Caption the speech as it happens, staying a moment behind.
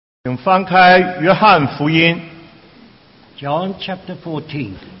请翻开约翰福音 John chapter 14,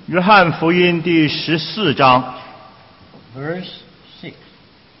 约翰福音第14章 verse 6.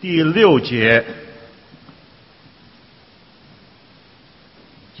 第6节。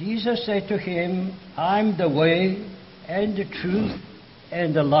 Jesus said to him, I'm the way and the truth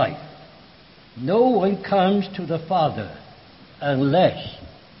and the life. No one comes to the Father unless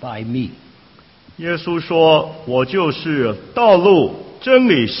by me. 耶稣说：“我就是道路、真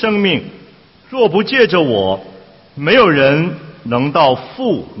理、生命，若不借着我，没有人能到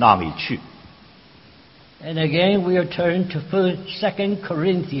父那里去。” And again we are turned to 2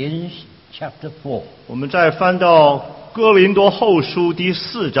 Corinthians chapter 4. 我们再翻到哥林多后书第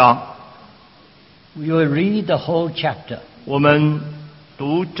4章， We will read the whole chapter. 我们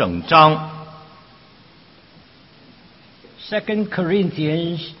读整章。 2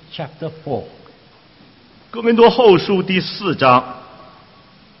 Corinthians chapter 4. 哥林多后书第4章。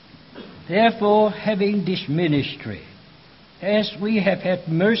 Therefore, having this ministry, as we have had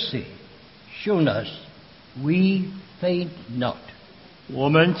mercy shown us, we faint not. 我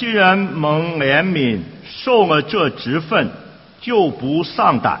们既然蒙怜悯，受了这职分，就不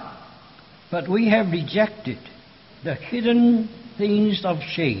丧胆。 But we have rejected the hidden things of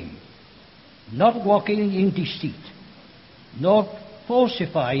shame, not walking in deceit, nor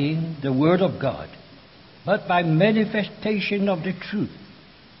falsifying the word of God, but by manifestation of the truth,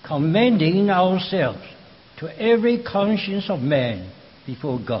 commending ourselves to every conscience of man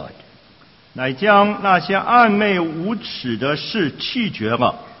before God. 乃将那些暧昧无耻的事弃绝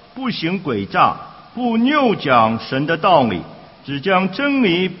了，不行诡诈，不拗讲神的道理，只将真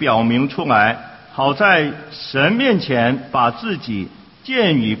理表明出来，好在神面前把自己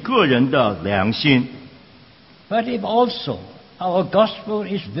鉴于个人的良心。 But if also our gospel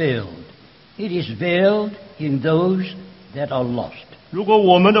is veiled, it is veiled in those that are lost. 如果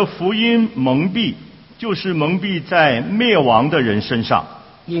我们的福音蒙蔽，就是蒙蔽在灭亡的人身上。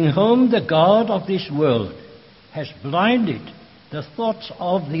 In whom the God of this world has blinded the thoughts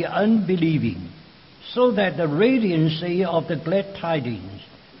of the unbelieving, so that the radiancy of the glad tidings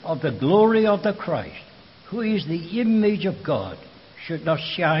of the glory of the Christ, who is the image of God, should not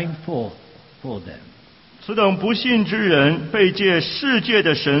shine forth for them. 此等不信之人，被借世界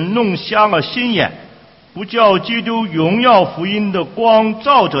的神弄瞎了心眼，不叫基督荣耀福音的光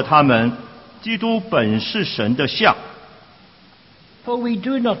照着他们。基督本是神的像。 For we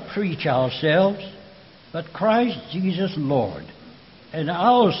do not preach ourselves, but Christ Jesus Lord, and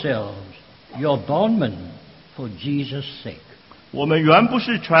ourselves your bondmen for Jesus' sake. 我们原不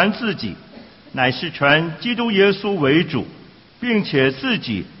是传自己，乃是传基督耶稣为主，并且自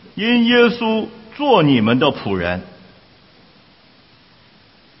己因耶稣做你们的仆人。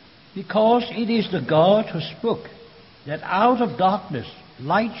 Because it is the God who spoke that out of darkness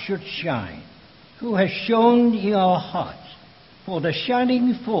light should shine, who has shone in our hearts for the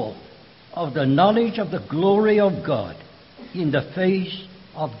shining forth of the knowledge of the glory of God in the face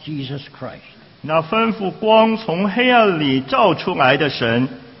of Jesus Christ. 那吩咐光从黑暗里照出来的神，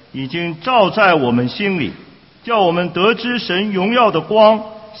已经照在我们心里，叫我们得知神荣耀的光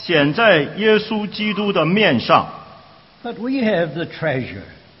显在耶稣基督的面上。 But we have the treasure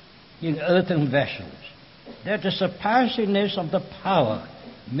in earthen vessels, that the surpassingness of the power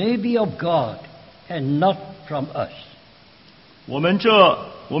may be of God and not from us.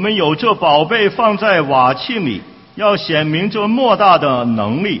 我们有这宝贝放在瓦器里，要显明这莫大的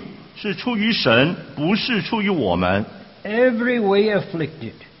能力是出于神，不是出于我们。 Every way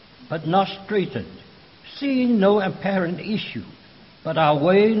afflicted, but not straitened, seeing no apparent issue, but our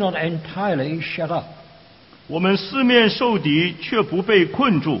way not entirely shut up. 我们四面受敌，却不被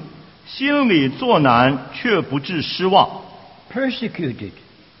困住；心里作难，却不致失望。 Persecuted,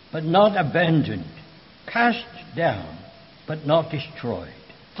 but not abandoned, cast down, but not destroyed.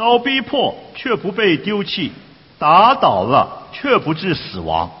 遭逼迫，却不被丢弃；打倒了，却不致死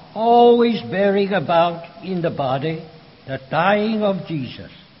亡。 Always bearing about in the body the dying of Jesus,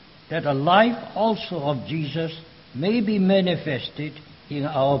 that the life also of Jesus may be manifested in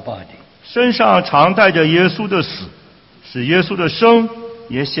our body. 身上常带着耶稣的死，使耶稣的生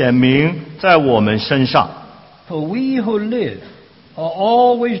也显明在我们身上。 For we who live are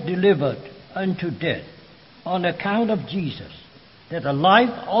always delivered unto death on account of Jesus, that the life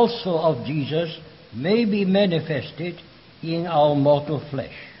also of Jesus may be manifested in our mortal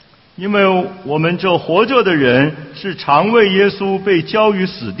flesh. 因为我们这活着的人是常为耶稣被交于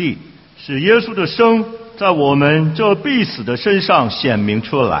死地，使耶稣的生在我们这必死的身上显明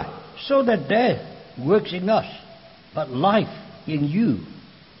出来。 So that death works in us, but life in you.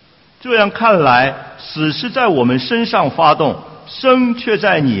 这样看来，死是在我们身上发动，生却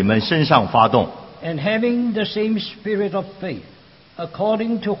在你们身上发动。 And having the same spirit of faith,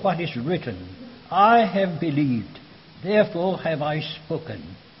 according to what is written, I have believed, therefore have I spoken.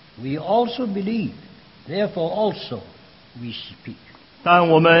 We also believe, therefore also we speak. 但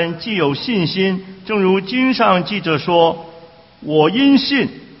我们既有信心，正如经上记着说：“我因信，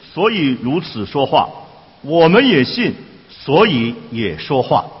所以如此说话。我们也信，所以也说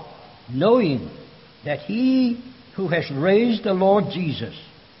话。” Knowing that he who has raised the Lord Jesus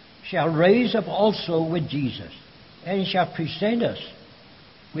shall raise up also with Jesus, and shall present us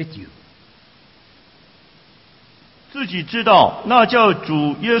with you. 自己知道那叫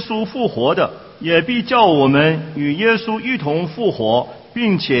主耶稣复活的，也必叫我们与耶稣一同复活，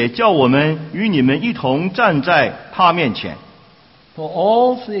并且叫我们与你们一同站在他面前。 For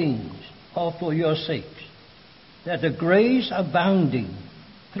all things are for your sakes, that the grace abounding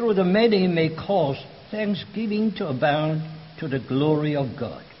through the many may cause thanksgiving to abound to the glory of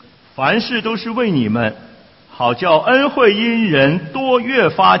God. 凡事都是为你们，好叫恩惠因人多越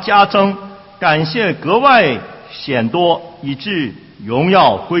发加增，感谢格外显多，以致荣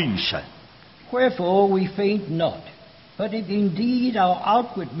耀归于神。 Wherefore we faint not, but if indeed our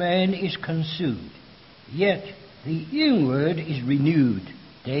outward man is consumed, yet the inward is renewed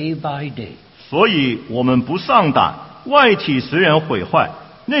day by day. 所以我们不丧胆，外体虽然毁坏，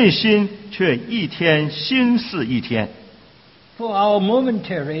内心却一天新似一天。 For our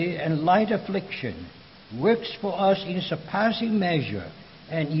momentary and light affliction works for us in surpassing measure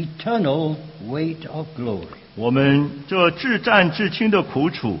an eternal weight of glory. 我们这至战至轻的苦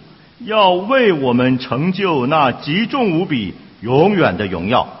楚，要为我们成就那极重无比、永远的荣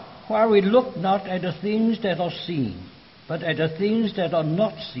耀。 While we look not at the things that are seen, but at the things that are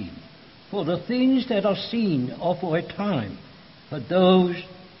not seen. For the things that are seen are for a time, but those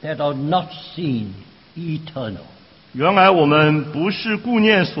that are not seen, eternal. 原来我们不是顾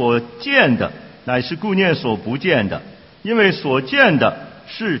念所见的，乃是顾念所不见的，因为所见的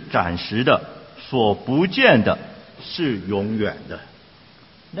是暂时的，所不见的是永远的。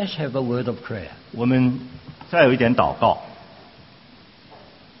 Let's have a word of prayer. 我们再有一点祷告。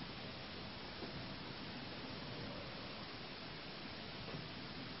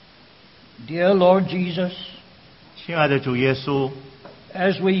 Dear Lord Jesus, 亲爱的主耶稣，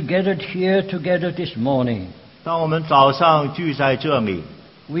 as we gathered here together this morning, 当我们早上聚在这里，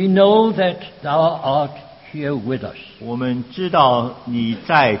 we know that Thou art here with us. 我们知道你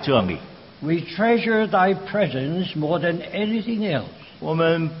在这里， We treasure Thy presence more than anything else. 我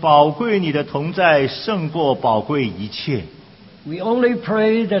们宝贵你的同在，胜过宝贵一切。 We only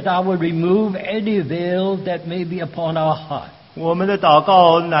pray that Thou will remove any veil that may be upon our heart, 我们的祷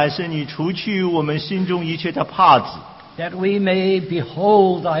告乃是你除去我们心中一切的帕子， that we may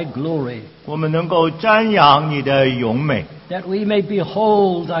behold Thy glory, 我们能够瞻仰你的荣美， that we may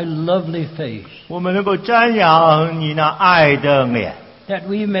behold Thy lovely face, 我们能够瞻仰你那爱的脸， that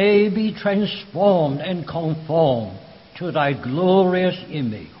we may be transformed and conformed to Thy glorious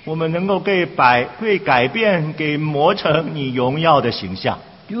image. 我们能够被改变，给磨成你荣耀的形象。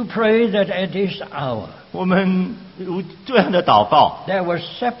 Do pray that at this hour 我们如这样的祷告， that will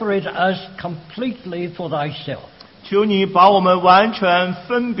separate us completely for Thyself. 求你把我们完全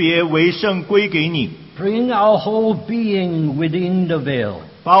分别为圣归给你， Bring our whole being within the veil,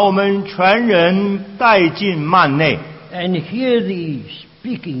 把我们全人带进幔内， and hear Thee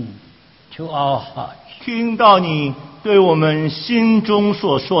speaking to our hearts. 听到你对我们心中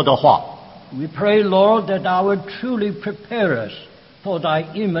所说的话。 We pray, Lord, that Thou would truly prepare us for Thy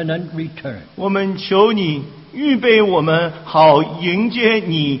imminent return. 我们求你预备我们，好迎接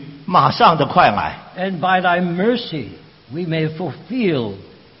你马上的快来。 And by Thy mercy we may fulfill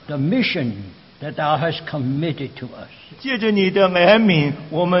the mission that Thou hast committed to us. 借着你的怜悯，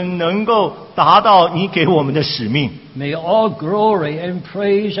我们能够达到你给我们的使命。 May all glory and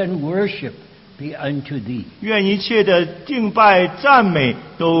praise and worship be unto Thee. 愿一切的敬拜赞美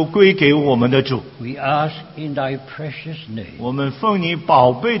都归给我们的主。 We ask in Thy precious name. 我们奉你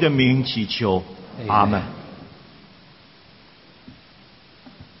宝贝的名祈求， Amen. 阿门。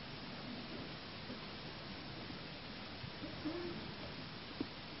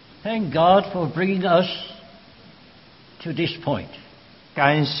 Thank God for bringing us to this point.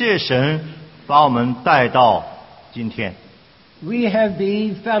 感谢神把我们带到今天。 We have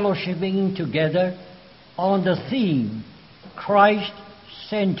been fellowshipping together on the theme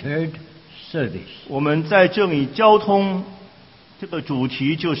Christ-centered service. 我们在这里交通这个主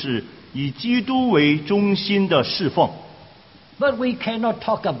题就是以基督为中心的侍奉。 But we cannot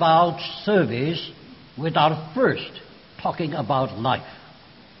talk about service without first talking about life.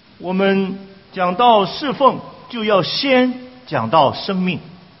 我们讲到侍奉，就要先讲到生命。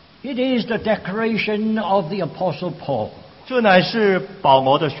It is the declaration of the Apostle Paul. 这乃是保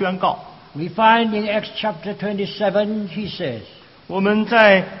罗的宣告。We find in Acts chapter 27, he says, 我们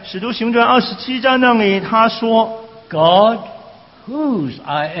在使徒行传27章那里，他说 God, whose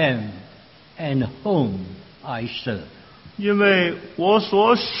I am, and whom I serve. 因为我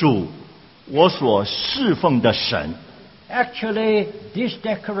所属我所侍奉的神。 Actually, this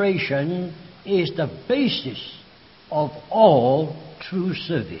declaration is the basis of all true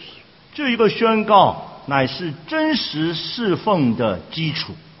service. 这一个宣告乃是真实侍奉的基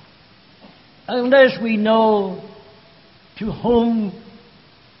础。 Unless we know to whom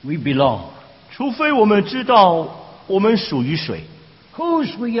we belong, 除非我们知道我们属于谁，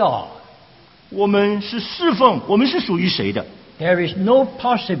 whose we are, 我们是侍奉，我们是属于谁的， there is no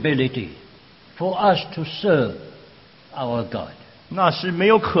possibility for us to serve our God. 那是没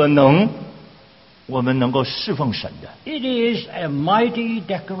有可能我们能够侍奉神的。 It is a mighty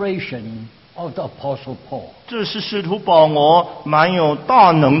declaration of the Apostle Paul. 这是使徒保罗蛮有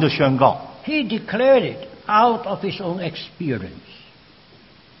大能的宣告， He declared it out of his own experience.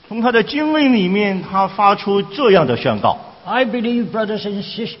 从他的经历里面，他发出这样的宣告。 I believe, brothers and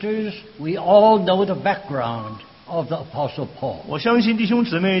sisters, we all know the background of the Apostle Paul. 我相信弟兄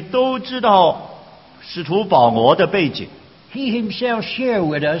姊妹都知道使徒保罗的背景， He himself shared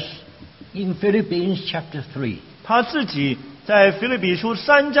with us in Philippians chapter 3. 他自己在腓立比书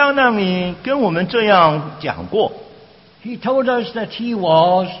3章那里跟我们这样讲过。 He told us that he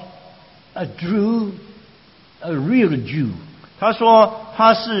was a Jew, a real Jew, 他说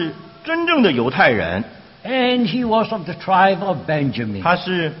他是真正的犹太人， and he was of the tribe of Benjamin. 他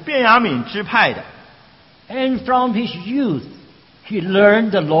是便雅悯支派的， And from his youth, he learned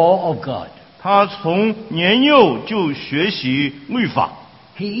the law of God. 他从年幼就学习律法，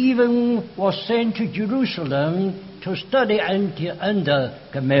 He even was sent to Jerusalem to study under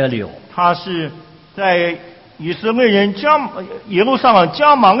Gamaliel. 他是在以色列人耶路撒冷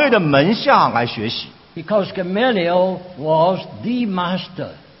加玛列的门下来学习。 Because Gamaliel was the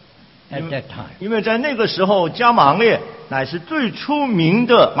master at that time. 因为在那个时候，加玛列乃是最出名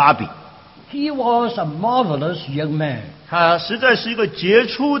的拉比， He was a marvelous young man. 他实在是一个杰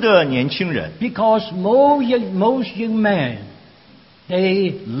出的年轻人。 Because most young men,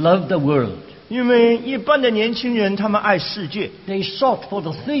 they love the world. 因为一般的年轻人，他们爱世界， They sought for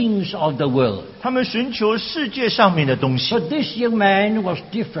the things of the world. 他们寻求世界上面的东西。 But this young man was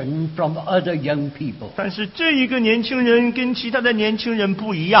different from other young people. 但是这一个年轻人跟其他的年轻人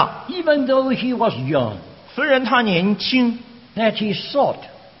不一样， Even though he was young, 虽然他年轻， that he sought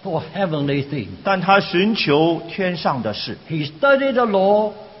for heavenly things. 但他寻求天上的事。 He studied the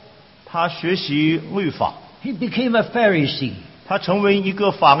law. 他学习律法， He became a Pharisee. 他成为一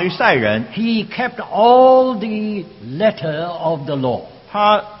个法利赛人， He kept all the letter of the law.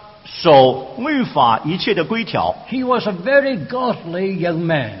 他守律法一切的规条。 He was a very godly young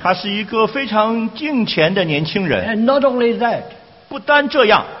man. 他是一个非常敬虔的年轻人。 And not only that, 不单这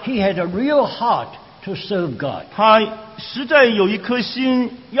样， he had a real heart to serve God. 他实在有一颗心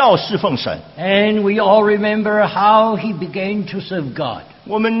要侍奉神。 And we all remember how he began to serve God.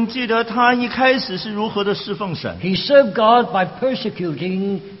 我们记得他一开始是如何的侍奉神。 He served God by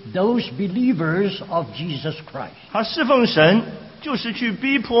persecuting those believers of Jesus Christ. 他侍奉神，就是去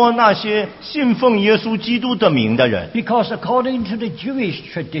逼迫那些信奉耶稣基督的名的人。 Because according to the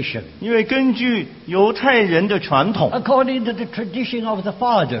Jewish tradition, 因为根据犹太人的传统， according to the tradition of the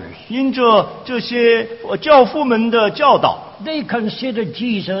fathers, 因着这些教父们的教导， they considered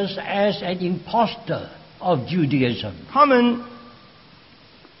Jesus as an impostor of Judaism. 他们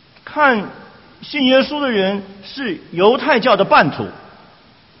看信耶稣的人是犹太教的叛徒，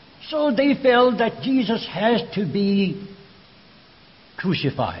 So they felt that Jesus has to be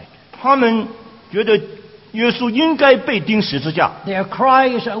crucified. 他们觉得耶稣应该被钉十字架。 Their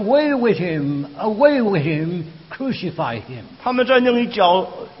cry is, away with him, crucify him. 他们在那里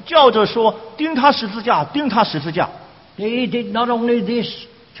叫着说：“钉他十字架，钉他十字架。” They did not only this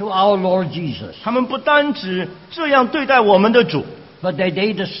to our Lord Jesus, 他们不单只这样对待我们的主， but they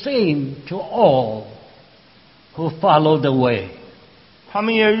did the same to all who follow the way. 他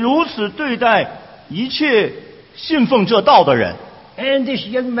们也如此对待一切信奉这道的人。 And this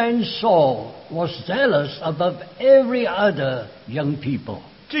young man Saul was zealous above every other young people.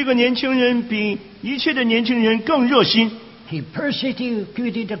 这个年轻人比一切的年轻人更热心， He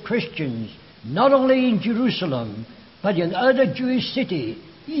persecuted the Christians not only in Jerusalem, but in other Jewish cities,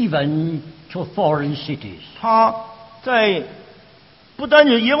 even to foreign cities. 他在不单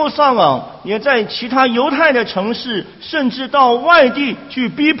是耶路撒冷，也在其他犹太的城市，甚至到外地去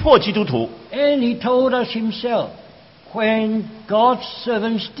逼迫基督徒。 And he told us himself when God's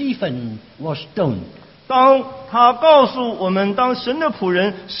servant Stephen was stoned. 当他告诉我们，当神的仆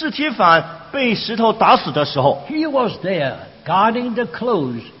人司提反被石头打死的时候， He was there guarding the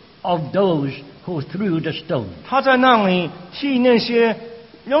clothes of those who threw the stone. 他在那里替那些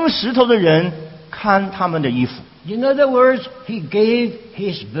扔石头的人看他们的衣服。 In other words, he gave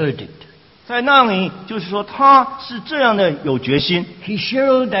his verdict. 在那里就是说，他是这样的有决心。 He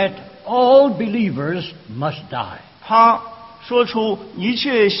showed that all believers must die. 他说出一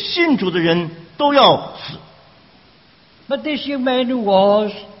切信主的人都要死。 But this young man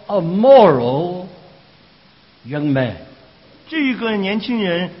was a moral young man. 这个年轻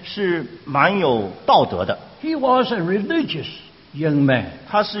人是蛮有道德的， He was a religious young man.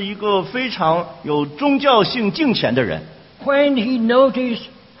 他是一个非常有宗教性敬虔的人。 When he noticed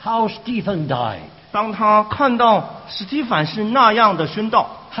how Stephen died, 当他看到史提反是那样的殉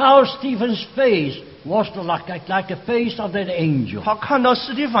道， how Stephen's face was like the face of an angel. 他看到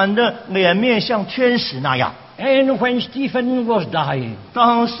史提反的脸面像天使那样。 And when Stephen was dying,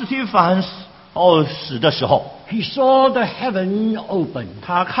 当史提反死的时候， he saw the heaven open,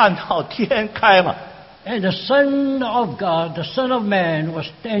 他看到天开了， and the Son of God, the Son of Man, was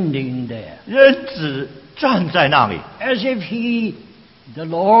standing there, 人子站在那里， as if he, the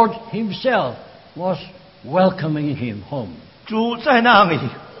Lord himself, was welcoming him home. 主在那里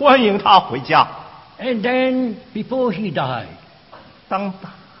欢迎他回家。 And then, before he died, 当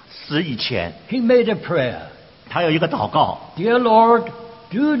死以前， he made a prayer. 他有一个祷告， Dear Lord,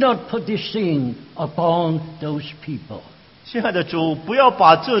 do not put this sin upon those people. 亲爱的主，不要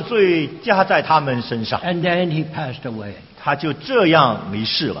把这罪加在他们身上。 And then he passed away. 他就这样离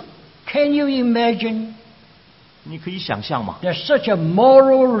世了。 Can you imagine 你可以想象吗？ that such a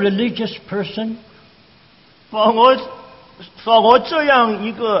moral religious person 仿佛这样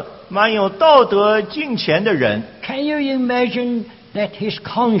一个蛮有道德敬虔的人， Can you imagine that his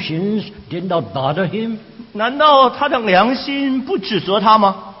conscience did not bother him, 难道他的良心不指责他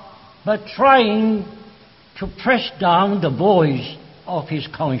吗？ but trying to press down the voice of his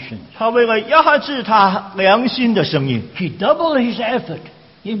conscience? 他为了压制他良心的声音， He doubled his effort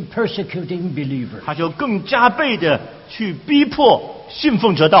in persecuting believers. 他就更加倍的去逼迫信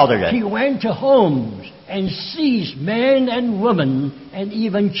奉这道的 He 人。 went to homes and seized men and women and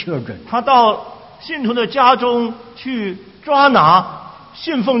even children. 他到信徒的家中去抓拿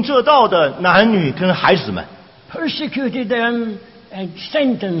信奉这道的男女跟孩子们， Persecuted them and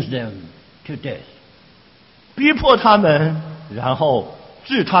sentenced them to death. 逼迫他们，然后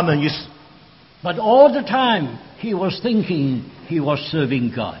置他们于死。 But all the time he was thinking he was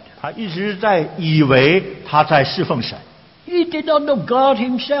serving God. 他一直在以为他在侍奉神， He did not know God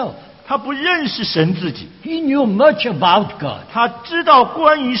himself. 他不认识神自己， He knew much about God, 他知道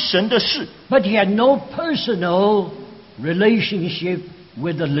关于神的事， but he had no personal relationship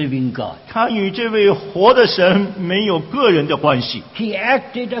with the living God. 他与这位活的神没有个人的关系。 He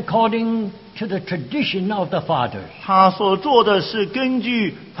acted according to the tradition of the fathers. 他所做的是根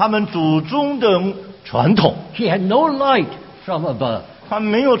据他们祖宗的传统， He had no light from above. 他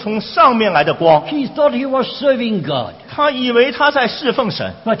没有从上面来的光， He thought he was serving God, 他以为他在侍奉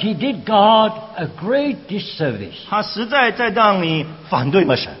神， but he did God a great disservice. 他实在在那里反对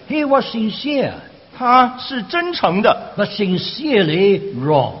了神。 He was sincere, 他是真诚的， but sincerely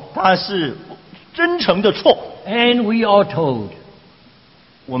wrong. 他是真诚的错。 And we are told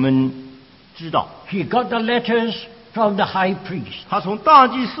我们知道， he got the letters from the high priest 他从大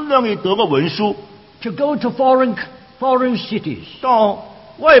祭司那里得了文书， to go to foreign cities, 到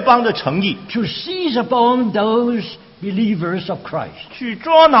外邦的城邑 to seize upon those believers of Christ, 去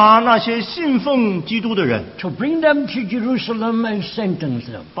抓拿那些信奉基督的人， to bring them to Jerusalem and sentence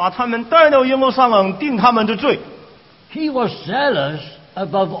them. 把他们带到耶路撒冷，定他们的罪。 He was zealous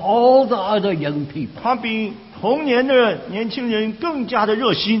above all the other young people. 他比同年的年轻人更加的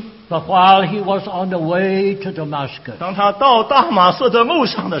热心。 But while he was on the way to Damascus, 当他到大马色的路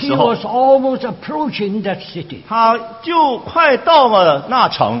上的 he 时候， was almost approaching that city. 他就快到了那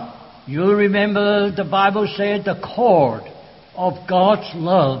城。 You remember the Bible said the cord of God's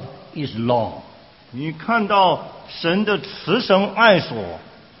love is long. 你看到神的慈神爱所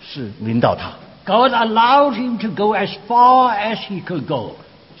是临到他， God allowed him to go as far as he could go.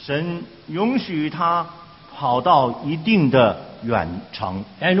 神允许他跑到一定的远程。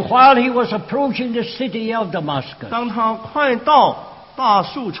 And while he was approaching the city of Damascus, 当他快到大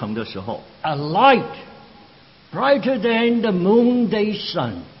树城的时候， a light brighter than the noonday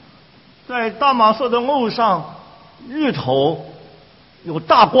sun 在大马色的路上，日头有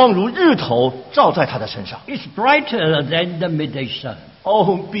大光如日头照在他的身上。 is brighter than the midday sun.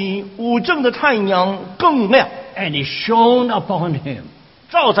 哦，比午正的太阳更亮。and it shone upon him.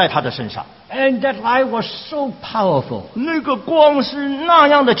 照在他的身上， And that light was so powerful, 那个光是那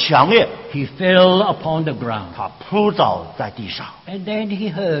样的强烈， he fell upon the ground. 他扑倒在地上， And then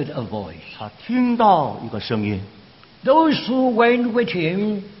he heard a voice. 他听到一个声音， Those who went with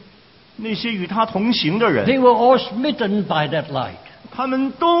him, 那些与他同行的人， they were all smitten by that light. 他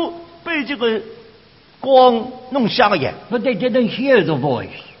们都被这个光弄瞎了眼， But they didn't hear the voice.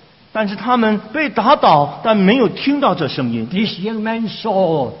 但是他们被打倒，但没有听到这声音。 This young man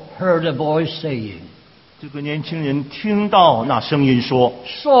heard a voice saying, 这个年轻人听到那声音说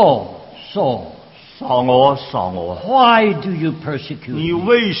Saul, Saul, 扫我，扫我， why do you persecute 你 me?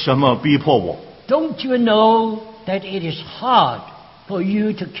 为什么逼迫我？ Don't you know that it is hard for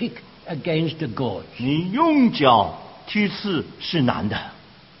you to kick against the gods? 你用脚踢刺是难的。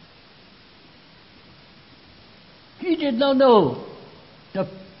 He did not know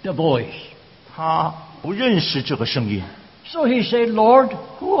the voice. 他不认识这个声音， So he said, Lord,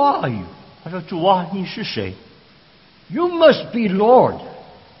 who are you? 他说：“主啊，你是谁？ You must be Lord.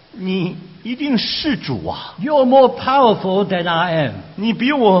 你一定是主啊！ You're more powerful than I am. 你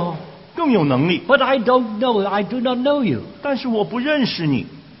比我更有能力， But I don't know, I do not know you. 但是我不认识你。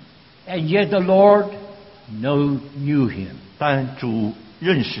 And yet the Lord knew him. 但主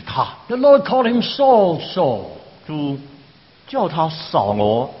认识他， The Lord called him Saul, Saul. 主叫他扫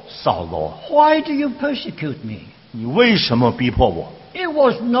罗，扫罗， Why do you persecute me? 你为什么逼迫我？ It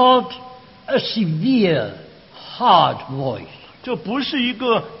was not a severe, hard voice. 这不是一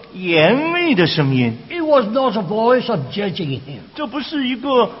个严厉的声音， It was not a voice of judging him. 这不是一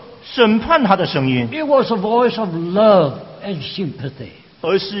个审判他的声音， It was a voice of love and sympathy.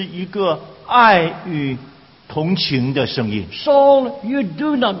 而是一个爱与同情的声音。 Saul, you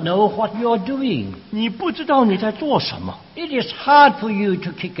do not know what you are doing. 你不知道你在做什么， It is hard for you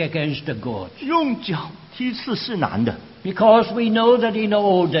to kick against the gods. 用脚踢刺是难的， Because we know that in the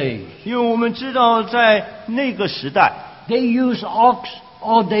old days, 因为我们知道在那个时代， they used ox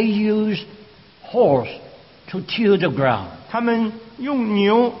or they used horse to till the ground. 他们用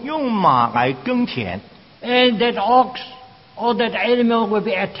牛、用马来耕田， And that ox or that animal will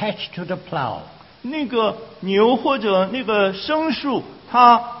be attached to the plow. 那个牛或者那个牲畜，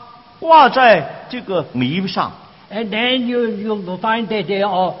它挂在这个犁上， And then you will find that they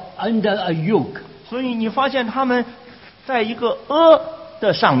are under a yoke. 所以你发现他们在一个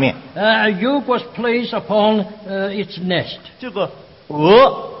的上面， A yoke was placed upon its nest. 这个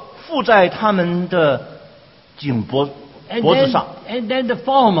附在他们的颈脖 And 子 then, 上， and then the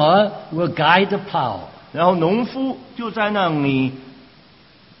farmer will guide the plow. 然后农夫就在那里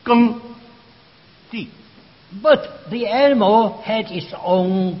耕地。 But the animal had its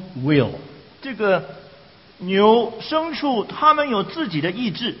own will. 这个牛、牲畜，它们有自己的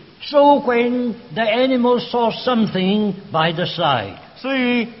意志， So when the animal saw something by the side 所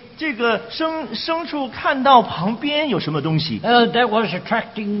以这个牲畜看到旁边有什么东西， that was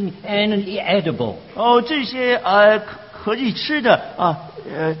attracting and edible, 这些可以吃的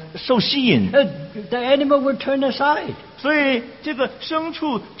受吸引， the animal would turn aside. 所以这个牲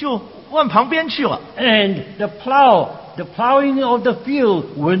畜就往旁边去了。 And the plowing of the field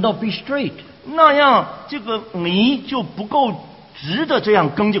will not be straight. 那样这个犁就不够直的这样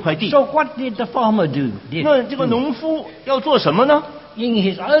耕这块地。 So what did the farmer do? 那这个农夫要做什么呢？ In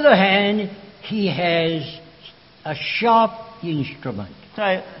his other hand, he has a sharp instrument.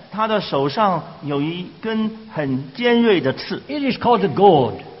 在他的手上有一根很尖锐的刺， It is called a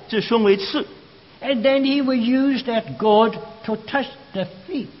gourd. 这称为刺。 And then he will use that gourd to touch the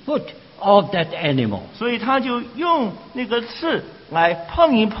foot of that animal. 所以他就用那个刺来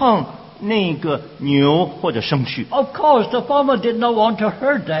碰一碰那个牛或者牲畜。 Of course, the farmer did not want to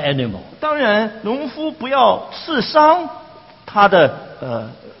hurt the animal. 当然，农夫不要刺伤他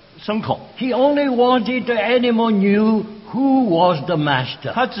的牲口， He only wanted the animal knew who was the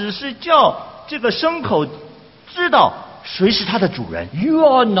master. 他只是叫这个牲口知道谁是他的主人。 You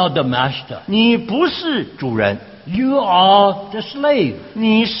are not the master. 你不是主人， You are the slave.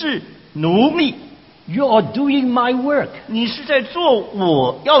 你是奴隶， You are doing my work. 你是在做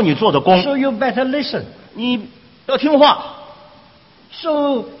我要你做的工， So you better listen. 你要听话。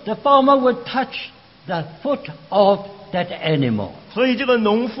 So the farmer would touch the foot of that animal. 所以这个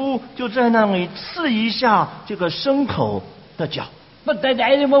农夫就在那里刺一下这个牲口的脚。 But that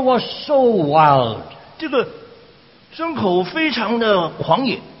animal was so wild. 这个牲口非常的狂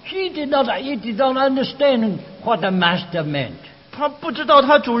野， He did not understand what the master meant. 他不知道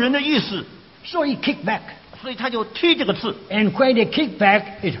他主人的意思， So he kicked back. 所以他就踢这个刺。 And when he kicked back,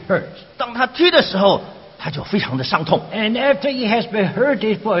 it hurt. 当他踢的时候，他就非常的伤痛。 And after he has been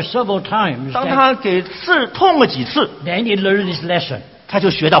hurted for several times, 当他给刺痛了几次， then he learned his lesson. 他就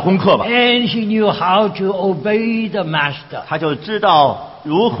学到功课了， And he knew how to obey the master 他就知道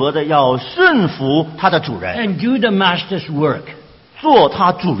如何的要顺服他的主人， and do the master's work. 做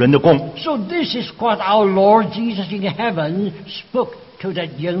他主人的工。 So this is what our Lord Jesus in heaven spoke to that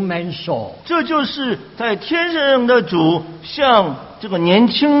young man Saul. 这就是在天上的主向这个年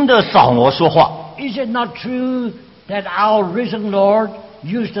轻的扫罗说话。 Is it not true that our risen Lord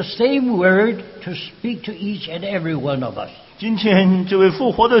used the same word to speak to each and every one of us? 今天这位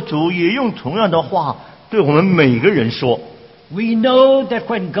复活的主也用同样的话对我们每个人说。 We know that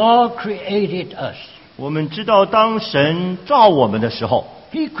when God created us, 我们知道当神造我们的时候，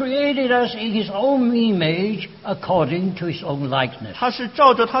 He created us in His own image according to His own likeness. 他是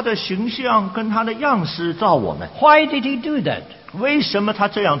照着他的形象跟他的样式造我们。 Why did He do that? 为什么他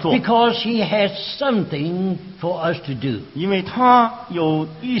这样做？ Because He has something for us to do. 因为他有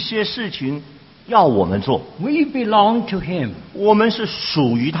一些事情要我们做， We belong to Him. 我们是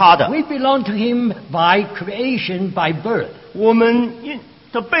属于他的。 We belong to Him by creation, by birth. 我们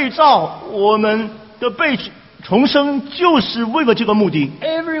的被造，我们的被重生，就是为了这个目的。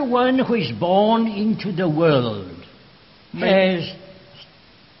 Everyone who is born into the world has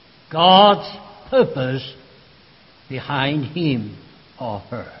God's purpose behind him or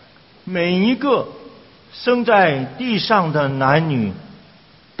her. 每一个生在地上的男女，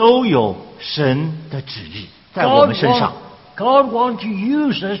都有神的旨意在我们身上。 God wants to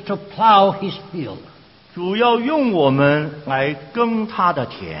use us to plow His field. 主要用我们来耕他的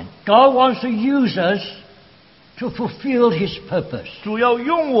田， God wants to use us to fulfill His purpose. 主要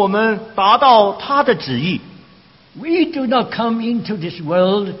用我们达到他的旨意。 We do not come into this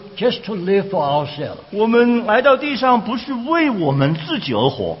world just to live for ourselves. 我们来到地上不是为我们自己而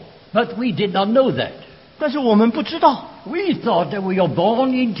活， But we did not know that. 但是我们不知道， We thought that we are born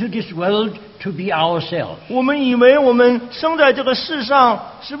into this world to be ourselves. 我们以为我们生在这个世上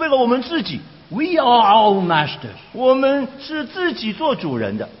是为了我们自己， We are our own masters. 我们是自己做主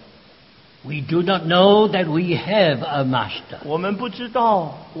人的。 We do not know that we have a master. 我们不知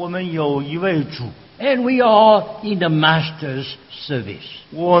道我们有一位主， And we are in the master's service.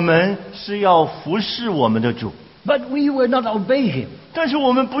 我们是要服侍我们的主， But we will not obey him. 但是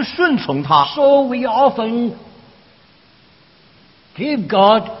我们不顺从他， So we often give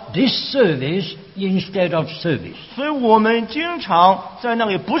God this service instead of service. 所以我们经常在那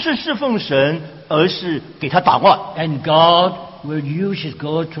里不是侍奉神，而是给他打乱。 And God will use His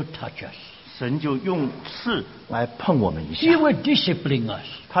God to touch us. 神就用刺来碰我们一 He 下， will discipline us.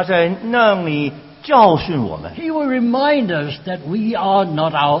 他在那里教训我们， He will remind us that we are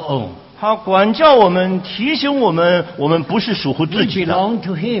not our own. 他管教我们，提醒我们，我们不是属乎 We 自己的， belong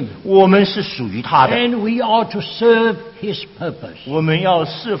to Him. 我们是属于他的， And we are to serve His purpose. 我们要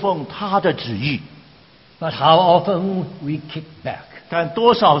侍奉他的旨意。 But how often we kick back. 但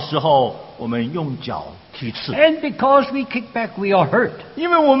多少时候我们用脚踢刺， And because we kick back, we are hurt.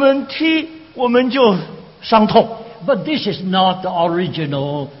 因为我们踢，我们就伤痛。 But this is not the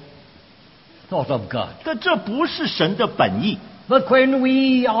original thought of God. 但这不是神的本意。 But when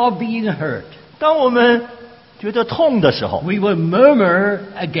we are being hurt, 当我们觉得痛的时候， we will murmur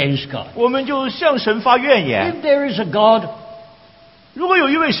against God. 我们就向神发怨言。 If there is a God, 如果有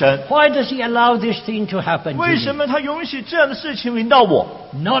一位神， why does He allow this thing to happen 为 to 什 me? 么他允许这样的事情临到我？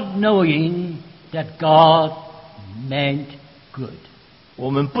 Not knowing that God meant good. 我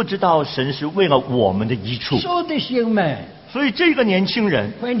们不知道神是为了我们的益处。 So this young man, 所以这个年轻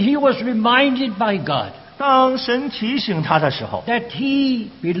人， when he was reminded by God 当神提醒他的时候， that he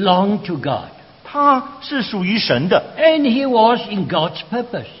belonged to God, 他是属于神的， and he was in God's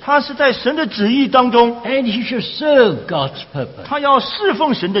purpose, 他是在神的旨意当中， and he should serve God's purpose. 他要侍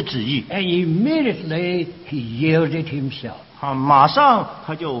奉神的旨意。 And immediately he yielded himself. 马上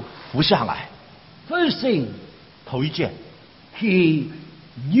他就服下来。 First thing, 头一件， he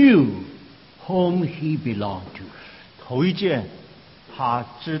knew whom he belonged to. 头一件，他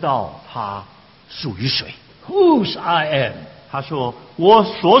知道他属于谁。 Whose I am. 他说：“我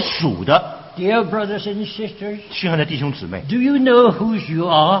所属的， Dear brothers and sisters, 亲爱的弟兄姊妹， do you know whose you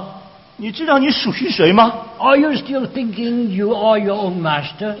are? 你知道你属于谁吗？ Are you still thinking you are your own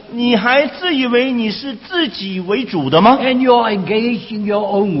master 你还自以为你是自己为主的吗？ and you are engaged in your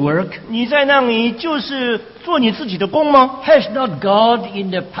own work? 你在那里就是做你自己的工吗？ Has not God in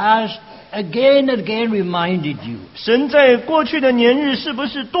the past again and again reminded you? 神在过去的年日是不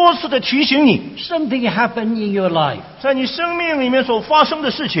是多次的提醒你， Something happened in your life 在你生命里面所发生的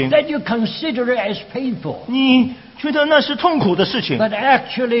事情， that you consider it as painful. 你觉得那是痛苦的事情， But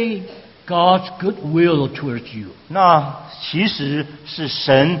actually, God's good will towards you. 那其实是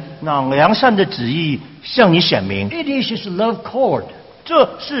神那良善的旨意向你显明， It is His love cord,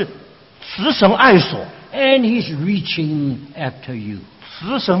 这是慈神爱所， and He's reaching after you.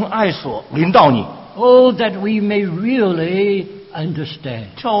 慈神爱所临到你， Oh, that we may really understand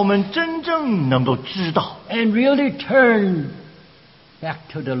叫我们真正能够知道， and really turn back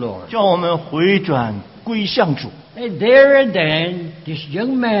to the Lord. 叫我们回转归向主。 And there and then, this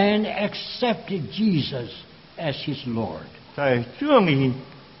young man accepted Jesus as his Lord. 在这里，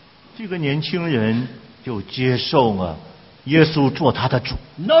这个年轻人就接受了耶稣做他的主，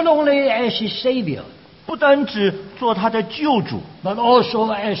 Not only as his Savior, 不单只做他的救主， but also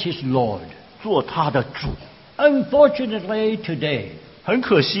as his Lord. 做他的主。 Unfortunately, today, 很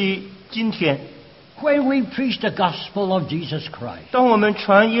可惜，今天 when we preach the gospel of Jesus Christ, 当我们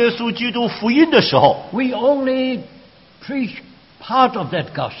传耶稣基督福音的时候， we only preach part of that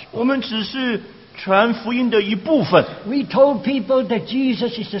gospel. 我们只是传福音的一部分， We told people that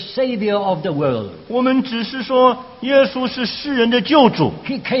Jesus is the Savior of the world. 我们只是说耶稣是世人的救主，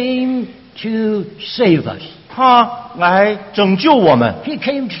 He came to save us. 他来拯救我们， He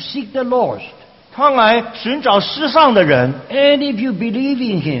came to seek the lost. 他来寻找世上的人。 And if you believe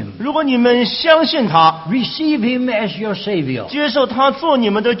in Him, 如果你们相信他， receive Him as your Savior, 接受他做你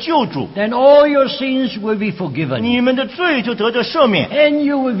们的救主， then all your sins will be forgiven. 你们的罪就得着赦免， And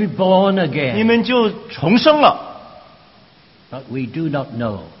you will be born 你 again. 们就重生了。 But we do not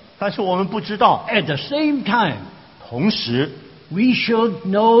know. 但是我们不知道， At the same time, 同时 we should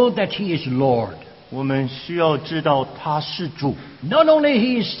know that He is Lord. 我们需要知道他是主， Not only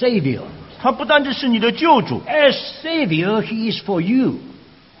He is Savior. 他不单只是你的救主， As Savior, He is for you.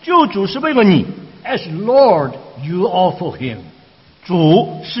 救主是为了你， As Lord, you are for Him.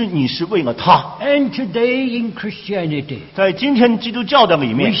 主是你是为了他。 And today in Christianity, 在今天基督教的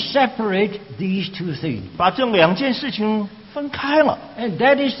里 we 面， separate these two things. 把这两件事情分开了， And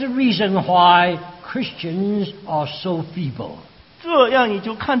that is the reason why Christians are so feeble. 这样你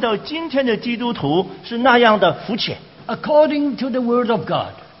就看到今天的基督徒是那样的肤浅。 According to the Word of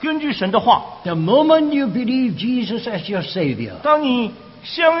God, 根据神的话， the moment you believe Jesus as your Savior 当你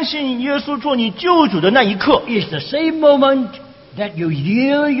相信耶稣做你救主的那一刻， is the same moment that you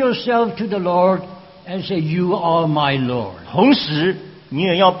yield yourself to the Lord and say, You are my Lord. 同时你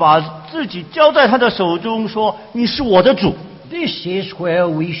也要把自己交在他的手中，说你是我的主。 This is where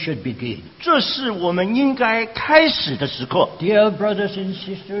we should begin. 这是我们应该开始的时刻。 Dear brothers and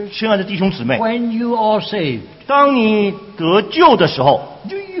sisters, 亲爱的弟兄姊妹， when you are saved, 当你得救的时候，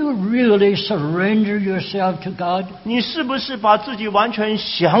 do you really surrender yourself to God? 你是不是把自己完全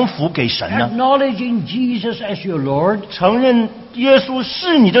降服给神呢？ Acknowledging Jesus as your Lord, 承认耶稣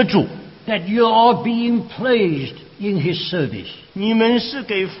是你的主， that you are being placed in His service. 你们是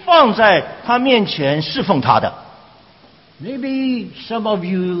给放在他面前侍奉他的。 Maybe some of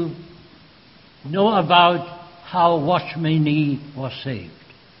you know about how Watchman Nee was saved.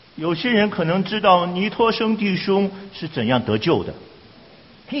 有些人可能知道尼托生弟兄是怎样得救的，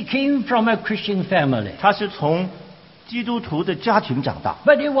 He came from a Christian family, 他是从基督徒的家庭长大，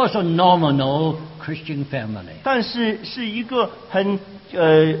 but it was a nominal Christian family. 但是是一个很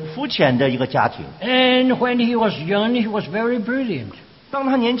肤浅的一个家庭。 And when he was young, he was very brilliant. 当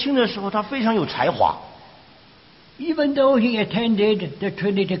他年轻的时候，他非常有才华。 Even though he attended the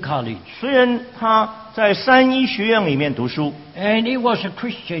Trinity College, 虽然他在三一学院里面读书， and it was a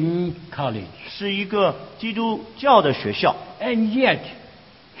Christian college, 是一个基督教的学校， and yet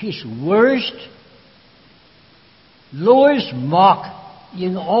his lowest mark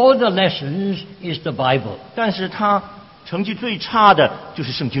in all the lessons is the Bible. 但是他成绩最差的就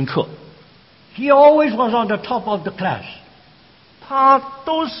是圣经课， He always was on the top of the class, 他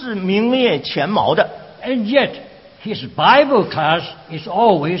都是名列前茅的， and yet his Bible class is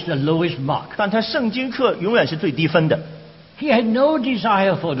always the lowest mark. 但他圣经课永远是最低分的。 He had no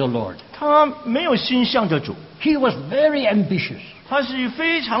desire for the Lord. 他没有心向着主， He was very ambitious. 他是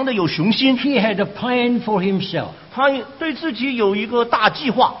非常的有雄心， He had a plan for himself. 他对自己有一个大计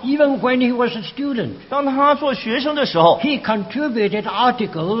划。 Even when he was a student, 当他做学生的时候， he contributed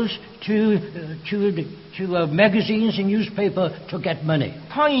articles to magazines and newspaper to get money.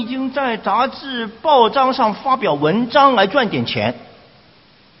 他已经在杂志、报章上发表文章来赚点钱。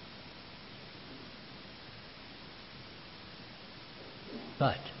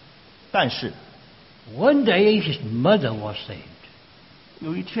 But 但是 one day his mother was saved.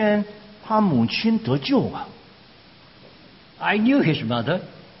 有一天，他母亲得救了。 I knew his mother.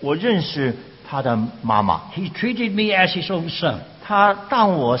 我认识他的妈妈， He treated me as his own son. 他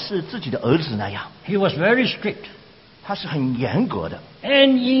当我是自己的儿子那样， He was very strict. 他是很严格的。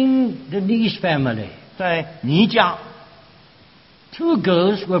And in the Nice family, 在尼家， two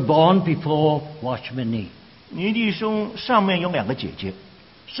girls were born before Watchman Nee. 尼弟兄上面有2个姐姐，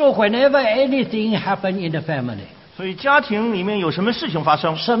 So whenever anything happened in the family, 所以家庭里面有什么事情发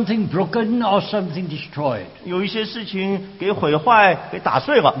生， something broken or something destroyed, 有一些事情给毁坏、给打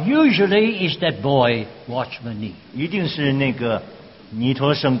碎了， usually it's that boy, Watchman Nee. 一定是那个尼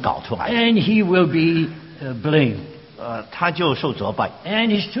托生搞出来的， And he will be blamed. 他就受责备。 And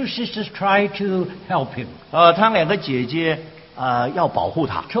his two sisters try to help him 他2个姐姐要保护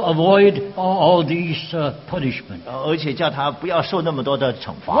他， to avoid all these punishment. 而且叫他不要受那么多的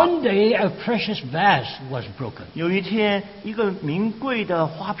惩罚。 One day, a precious vase was broken. 有一天，一个名贵的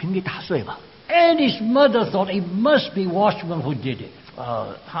花瓶给打碎了。 And his mother thought it must be Watchman who did it.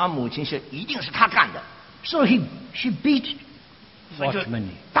 他母亲是一定是他干的， So she beat 所以就 Watchman.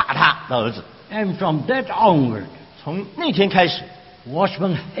 打他的儿子。 And from that onward, 从那天开始，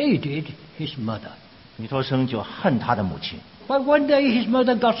 Watchman hated his mother. 尼托生就恨他的母亲。 But one day his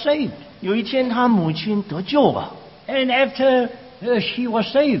mother got saved. 有一天，他母亲得救了。 And after she was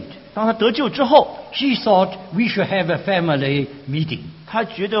saved, 当他得救之后， she thought we should have a family meeting. 他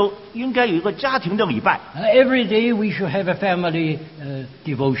觉得应该有一个家庭的礼拜， Every day we should have a family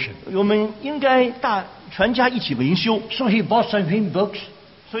devotion. 我们应该全家一起灵修。 So he bought some hymn books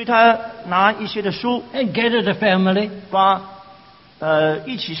所以他拿一些的书， and gathered the family. 把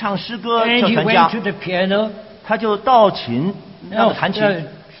一起唱诗歌 And 叫 he 全家 went to。the piano 他就到琴，要弹琴，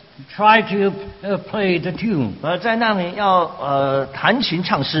 try to play the tune. 在那里要弹琴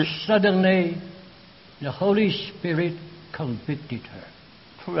唱诗。 Suddenly, the Holy Spirit convicted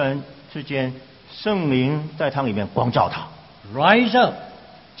her. 突然之间，圣灵在他里面光照他， Rise up,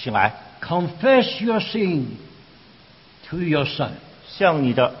 起来， confess your sin to your son. 向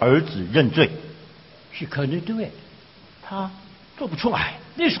你的儿子认罪。 She couldn't do it. 他做不出来，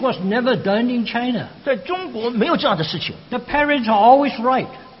 This was never done in China. 在中国没有这样的事情， The parents are always right.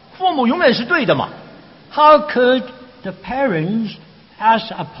 父母永远是对的嘛。 How could the parents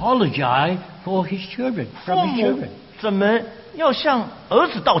apologize for his children, 父 from his 母 children? 怎么要向儿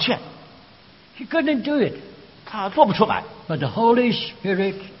子道歉？ She couldn't do it. 他做不出来。 But the Holy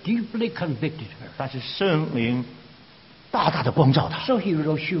Spirit deeply convicted her. 但是圣灵大大的光照他， So she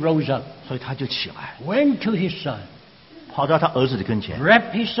rose up, 所以他就起来， went to his son, 跑到他儿子的跟前，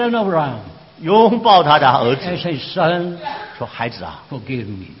 wrapped his son around, 拥抱他的儿 and 子， said, Son, 说：“孩子啊， forgive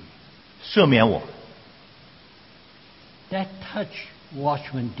me. 赦免我。 That touched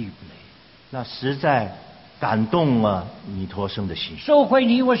Watchman deeply. ”那实在感动了尼托生的心。 So when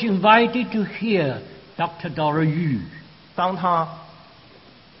he was invited to hear Dr. Dora Yu, 当他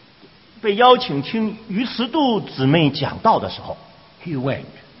被邀请听于慈度姊妹讲道的时候， he went.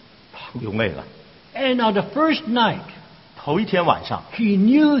 他流泪了。 And on the first night, 头一天晚上， he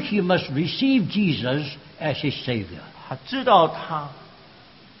knew he must receive Jesus as his Savior. 他知道他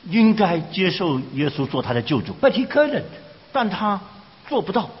应该接受耶稣做他的救主， But he couldn't, 但他做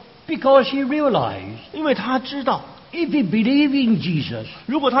不到， because he realized 因为他知道， if he believed in Jesus,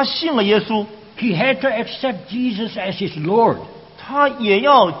 如果他信了耶稣， he had to accept Jesus as his Lord. 他也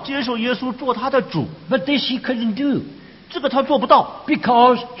要接受耶稣做他的主。 But this he couldn't do, 这个他做不到，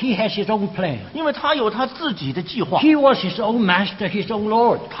 because he has his own plan. 因为他有他自己的计划， He was his own master, his own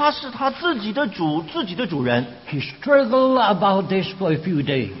Lord. 他是他自己的主，自己的主人。 He struggled about this for a few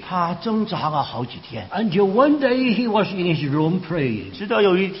days, 他挣扎了好几天， until one day he was in his room praying. 直到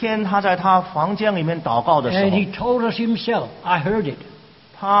有一天他在他房间里面祷告的时 And 候， he told us himself, I heard it.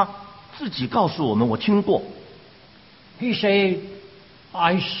 他自己告诉我们，我听过。 He said,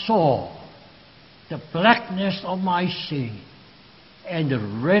 I saw the blackness of my sin and the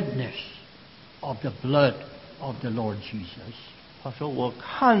redness of the blood of the Lord Jesus. 他说：“我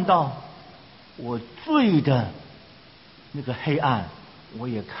看到我罪的那个黑暗，我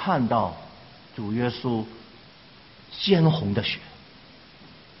也看到主耶稣鲜红的血。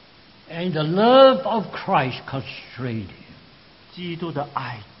 And the love of Christ constrained him. 基督的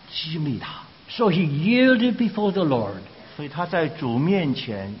爱激励他， So he yielded before the Lord. 所以他在主面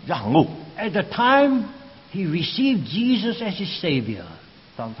前让路。 At the time he received Jesus as his Savior,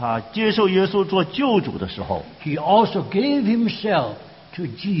 当他接受耶稣做救主的时候， he also gave himself to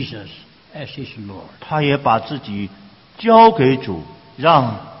Jesus as his Lord. 他也把自己交给主，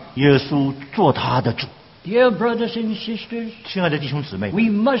让耶稣做他的主。 Dear brothers and sisters, 亲爱的弟兄姊妹， we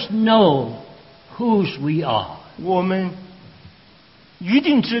must know whose we are. 我们一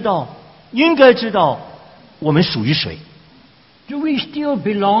定知道，应该知道我们属于谁。 Do we still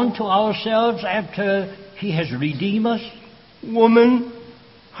belong to ourselves after he has redeemed us? 我们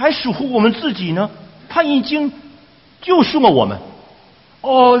还属乎我们自己呢？他已经救赎了我们。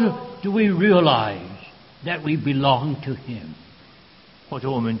Or do we realize that we belong to Him? 或者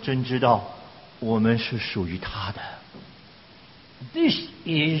我们真知道我们是属于他的？ This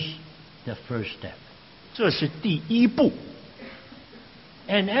is the first step. 这是第一步。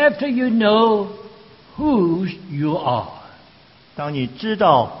 And after you know whose you are, 当你知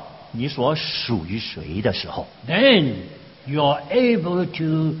道你所属于谁的时候， then you are able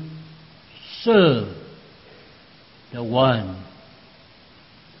to serve the one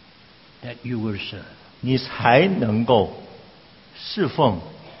that you will serve. 你才能够侍奉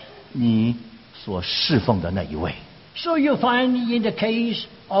你所侍奉的那一位。 So you find in the case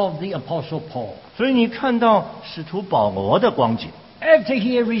of the Apostle Paul, 所以你看到使徒保罗的光景， after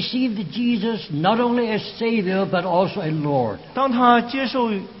he had received Jesus not only as Savior but also as Lord, 当他接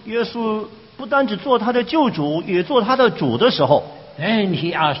受耶稣不单只做他的救主，也做他的主的时候， then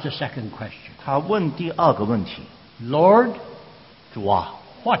he asked the second question. 他问第二个问题： Lord, 主啊，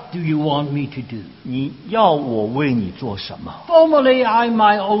 what do you want me to do? 你要我为你做什么？ Formerly I'm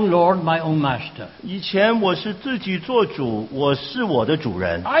my own Lord, my own master. 以前我是自己做主，我是我的主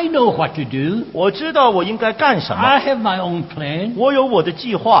人， I know what to do. 我知道我应该干什 I 么， have my own plan. 我有我的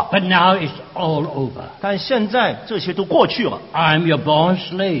计划。 But now it's all over. 但现在这些都过去了， I'm your born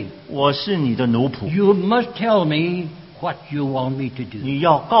slave. 我是你的奴仆， You must tell me what you want me to do. 你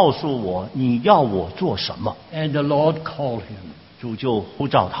要告诉我你要我做什么。 And the Lord called him 主就呼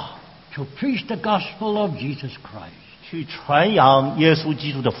召他 to preach the gospel of Jesus Christ, 去传扬耶稣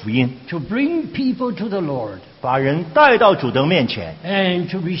基督的福音， to bring people to the Lord, 把人带到主的面前， and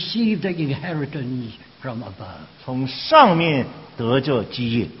to receive the inheritance from above. 从上面得着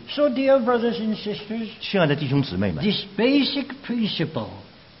基业。 So, dear brothers and sisters, 亲爱的弟兄姊妹们， this basic principle,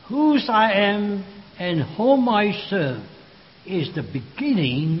 whose I am and whom I serve, is the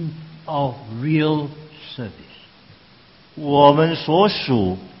beginning of real service. 我们所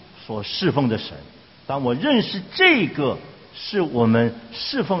属所侍奉的神，当我认识这个，是我们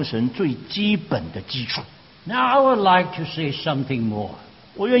侍奉神最基本的基础。 Now, I would like to say something more.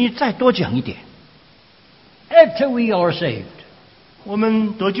 我愿意再多讲一点。 After we are saved, 我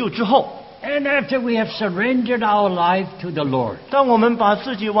们得救之后， and after we have surrendered our life to the Lord, 当我们把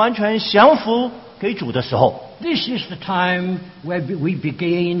自己完全降服给主的时候， this is the time where we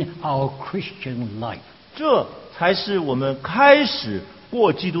begin our Christian life. 这才是我们开始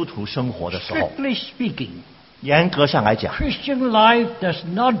过基督徒生活的时候。 Strictly speaking, 严格上来讲， Christian life does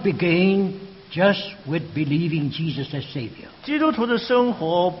not begin just with believing Jesus as Savior. 基督徒的生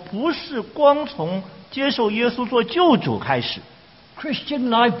活不是光从接受耶稣做救主开始。 Christian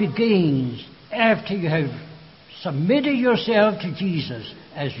life begins after you have submitted yourself to Jesus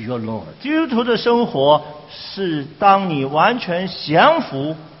as your Lord. 基督徒的生活是当你完全降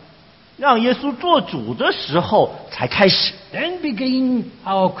服，让耶稣做主的时候才开始， Then begin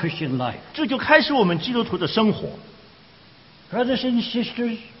our Christian life. 这就开始我们基督徒的生活。 Brothers and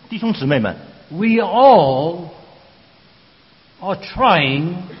sisters, 弟兄姊妹们， we all are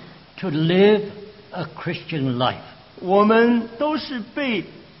trying to live a Christian life. 我们都是被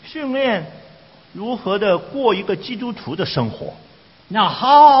训练如何的过一个基督徒的生活。 Now,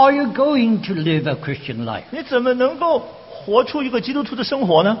 how are you going to live a Christian life? 你怎么能够活出一个基督徒的生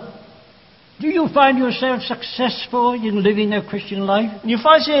活呢？ Do you find yourself successful in living a Christian life? 你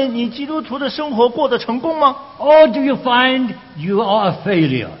发现你基督徒的生活过得成功吗？ Or do you find you are a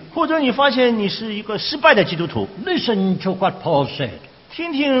failure? 或者你发现你是一个失败的基督徒？ Listen to what Paul said.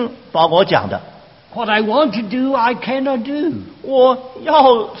 听听保罗讲的， What I want to do, I cannot do. 我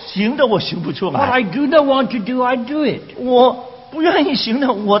要行的我行不出 What 来， I do not want to do, I do it. 我不愿意行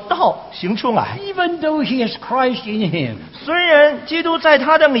的我倒行出来。 Even though he has Christ in him, 虽然基督在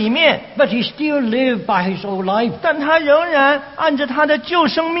他的里面， but he still lives by his old life. 但他仍然按着他的旧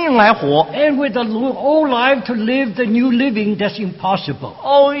生命来活。 And with the old life to live the new living, that's impossible.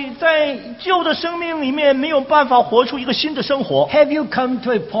 哦，在旧的生命里面没有办法活出一个新的生活。 Have you come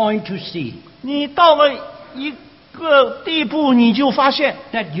to a point to see 你到了一个地步，你就发现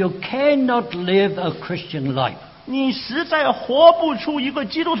that you cannot live a Christian life? 你实在活不出一个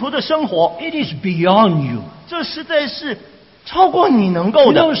基督徒的生活， It is beyond you. 这实在是超过你能够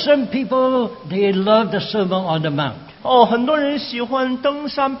You 的。 know, some people, they love the Sermon on the Mount 哦，很多人喜欢登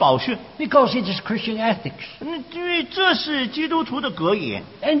山宝训， because it is Christian ethics. 因为这是基督徒的格言，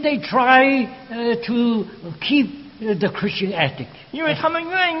 And they try to keep the Christian ethic. 因为他们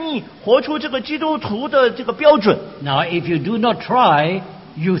愿意活出这个基督徒的这个标准。 Now, if you do not try,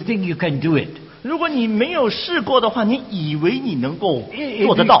 you think you can do it. 如果你没有试过的话，你以为你能够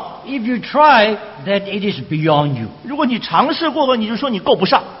做得到； If you try, that it is beyond you. 如果你尝试过了，你就说你够不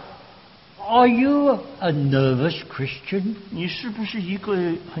上。Are you a nervous Christian? 你是不是一个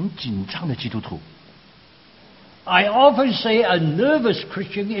很紧张的基督徒？ I often say a nervous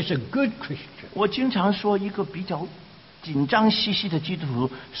Christian is a good Christian. 我经常说，一个比较紧张兮兮的基督徒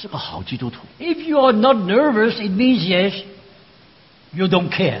是个好基督徒。 If you are not nervous, it means yes, you don't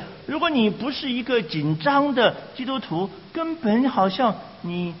care. 如果你不是一个紧张的基督徒，根本好像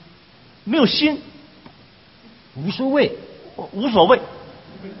你没有心，无所谓。无所谓。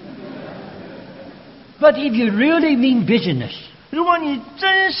 But if you really mean business, 如果你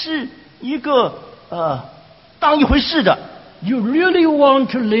真是一个当一回事的， you really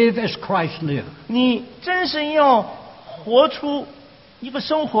want to live as Christ lived, 你真是要活出一个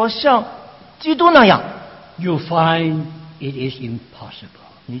生活像基督那样， you find it is impossible.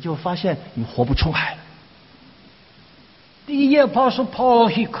 你就发现你活不出来了。 The Apostle Paul,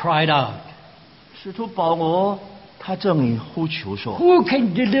 he cried out, 使徒保罗他正里呼求说： Who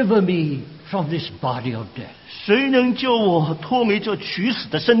can deliver me from this body of death? 谁能救我脱离这取死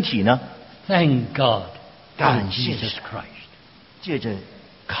的身体呢？ Thank God, 感谢 Jesus 神 Christ. 借着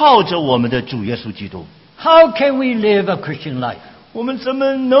靠着我们的主耶稣基督， How can we live a Christian life? 我们怎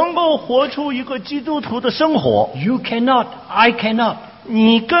么能够活出一个基督徒的生活？ You cannot, I cannot.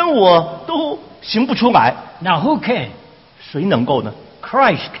 你跟我都行不出来， Now who can? 谁能够呢？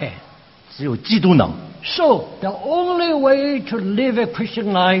 Christ can. 只有基督能。 So, the only way to live a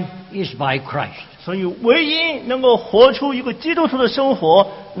Christian life is by Christ. 所以，唯一能够活出一个基督徒的生活，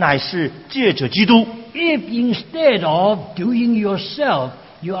乃是借着基督。 If instead of doing yourself,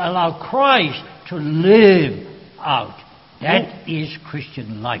 you allow Christ to live out, that is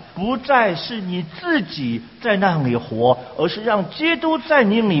Christian life. 不再是你自己在那里活，而是让基督在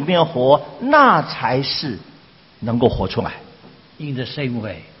你里面活，那才是能够活出来。 In the same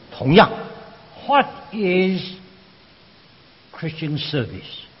way, 同样， what is Christian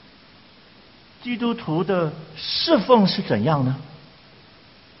service? 基督徒的侍奉是怎样呢？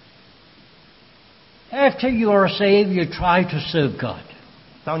 After you are saved, you try to serve God.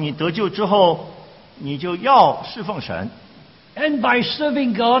 当你得救之后，你就要侍奉神。 And by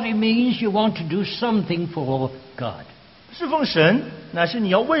serving God, it means you want to do something for God. 侍奉神，乃是你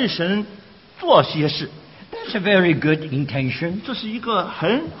要为神做些事， That's a very good intention. 这是一个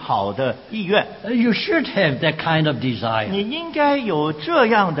很好的意愿。 You should have that kind of desire. 你应该有这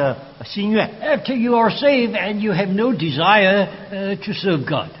样的心愿。 After you are saved and you have no desire to serve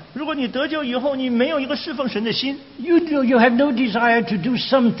God, 如果你得救以后，你没有一个侍奉神的心， you have no desire to do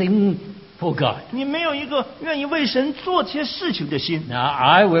something for God. 你没有一个愿意为神做些事情的心， Now,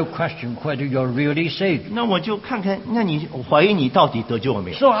 I will question whether you're really saved. 那我就看看，我怀疑你到底得救了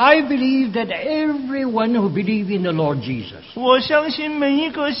没有？ So I believe that everyone who believes in the Lord Jesus, 我相信每一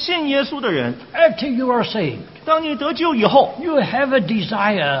个信耶稣的人， after you are saved, 当你得救以后， you have a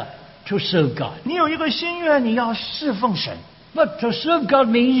desire to serve God. 你有一个心愿，你要侍奉神。 But to serve God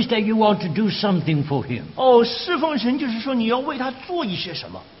means that you want to do something for Him. 哦，侍奉神就是说你要为他做一些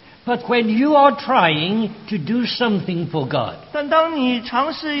什么。 But when you are trying to do something for God, 但当你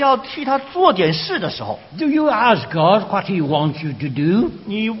尝试要替他做点事的时候， do you ask God what He wants you to do?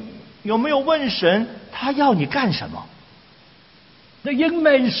 你有没有问神他要你干什么？ The young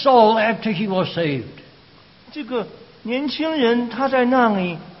man Saul, after he was saved, 这个年轻人他在那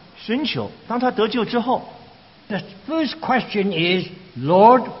里寻求，当他得救之后， the first question is,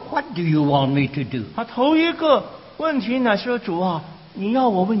 Lord, what do you want me to do? 他头一个问题乃是说主啊，你要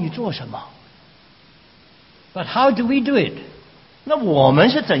我为你做什么？ But how do we do it? 那我们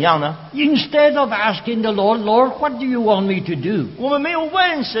是怎样呢？ Instead of asking the Lord, Lord, what do you want me to do? 我们没有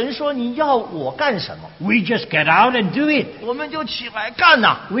问神说你要我干什么， We just get out and do it. 我们就起来干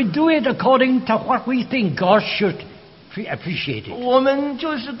呐、 We do it according to what we think God should appreciate it. 我们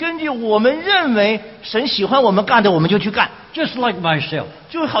就是根据我们认为神喜欢我们干的，我们就去干。 Just like myself.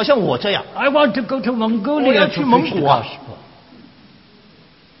 就好像我这样， I want to go to 我 Mongolia 要 to 去蒙 preach the 古啊。 gospel.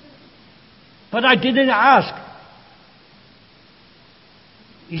 But I didn't ask,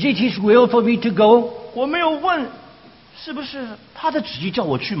 is it His will for me to go? 我没有问是不是他的旨意叫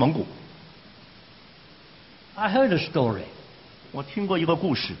我去蒙古。 I heard a story. 我听过一个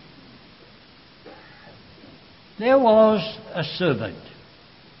故事， There was a servant.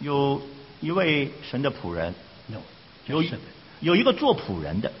 有一位神的仆人， No, 有 just servant. 有一个做仆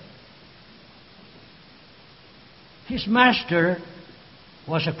人的， His master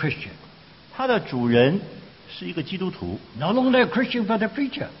was a Christian. 他的主人是一个基督徒， Not only a Christian, but a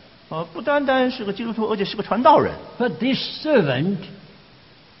preacher. 不单单是个基督徒，而且是个传道人。 But this servant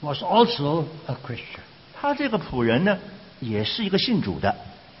was also a Christian. 他这个仆人呢，也是一个信主的。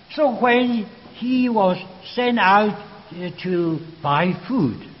 So when he was sent out to buy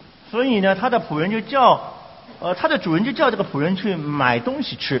food, 所以呢，他的主人就叫这个仆人去买东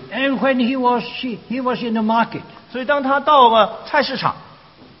西吃。And when he was in the market, 所以当他到了菜市场，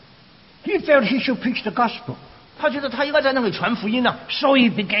 he felt he should preach the gospel. 他觉得他应该在那里传福音呢。 So he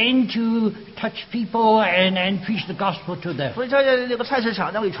began to touch people and preach the gospel to them. 所以他在那个菜市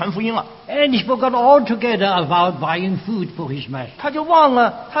场那里传福音了。 And he forgot altogether about buying food for his master. 他就忘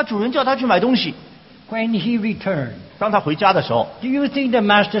了他主人叫他去买东西。 When he returned, 当他回家的时候， do you think the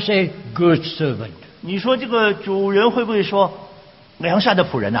master said, "Good servant"? 你说这个主人会不会说良善的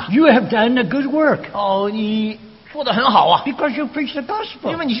仆人呐、 You have done a good work 哦，你做得很好啊， because you preached the 因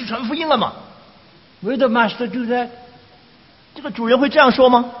gospel. 为你去传福音了嘛。 Will the master do that? 这个主人会这样说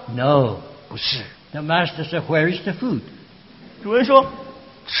吗？ No. 不是， The master said, "Where is the food?" 主人说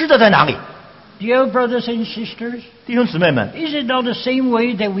吃的在哪里？ Dear brothers and sisters, 弟兄姊妹们， is it not the same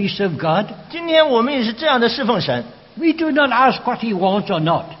way that we serve God? 今天我们也是这样的侍奉神， We do not ask what he wants or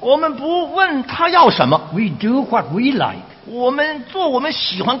not. 我们不问他要什么， We do what we like. 我们做我们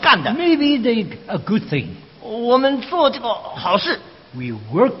喜欢干的， Maybe a good thing. 我们做这个好事， We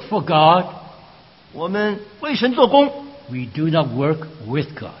work for God. 我们为神做工， We do not work with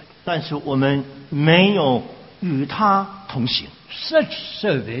God. 但是我们没有与他同行。 Such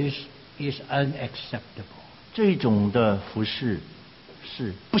service is unacceptable. 这种的服侍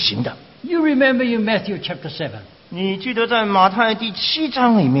是不行的。 You remember in Matthew chapter 7, 你记得在马太第7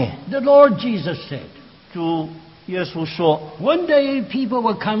章里面， the Lord Jesus said, 主耶稣说， one day people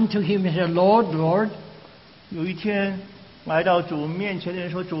will come to him and say, "Lord, Lord, 有一天来到主面前的人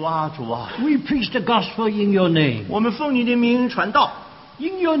说：“主啊，主啊， we preach the gospel in your name. 我们奉你的名传道，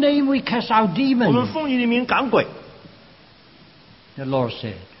 In your name we cast out 我们 demons." 奉你的名赶鬼。” The Lord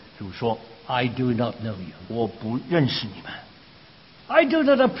said, 主说 "I do not know you. 我不认识你们， I do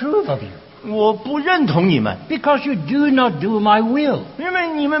not approve of you, 我不认同你们， because you do not do my will. 因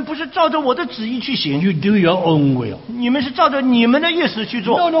为你们不是照着我的旨意去行， You do your own will." 你们是照着你们的意思去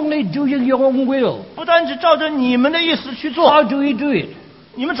做， Not only doing your own will, 不单只照着你们的意思去做。 how do you do it?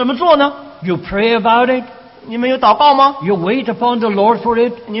 你们怎么做呢？ You pray about it. 你们有祷告吗？ You wait upon the Lord for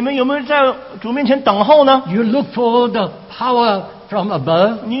it. 你们有没有在主面前等候呢？ You look for the power from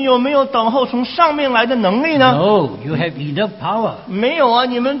above. 你有没有等候从上面来的能力呢？ No, you have enough power. 没有啊，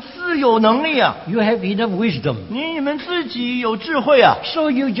你们自有能力啊， You have enough wisdom. 你们自己有智慧啊，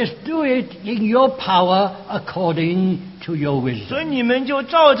 So you just do it in your power according to your 所 wisdom. 以你们就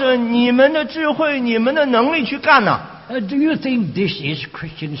照着你们的智慧、你们的能力去干呐、Do you think this is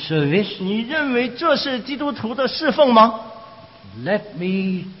Christian service? 你认为这是基督徒的侍奉吗？ Let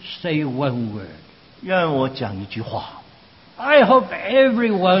me say one word. 愿我讲一句话， I hope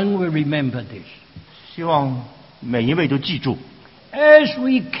everyone will remember this. 希望每一位都记住， As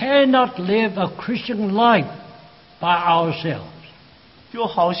we cannot live a Christian life by ourselves, 就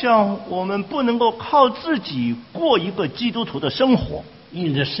好像我们不能够靠自己过一个基督徒的生活，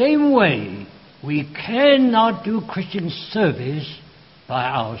 in the same way, we cannot do Christian service by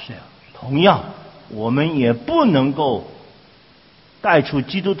ourselves. 同样，我们也不能够带出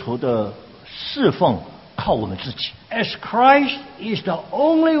基督徒的侍奉靠我们自己。 As Christ is the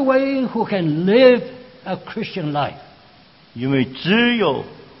only way who can live a Christian life. 因为只有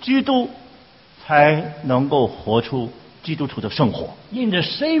基督才能够活出基督徒的生活。 In the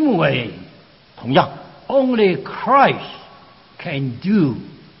same way, 同样， only Christ can do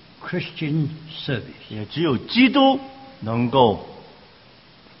Christian service. 也只有基督能够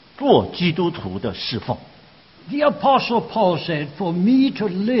做基督徒的侍奉。 The Apostle Paul said, "For me to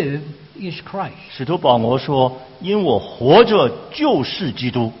live is Christ." 使徒保罗说：“因我活着就是基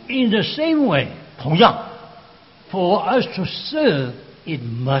督。 In the same way, ”同样， for us to serve, it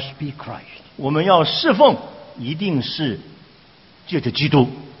must be Christ. 我们要侍奉，一定是借着基督。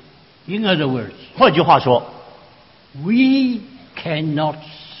 In other words, 换句话说， we cannot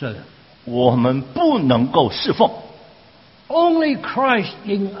serve. 我们不能够侍奉， Only Christ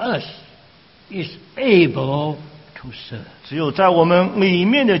in us is able to serve. 只有在我们里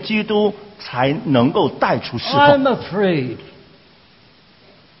面的基督才能够带出侍 I'm 奉。 afraid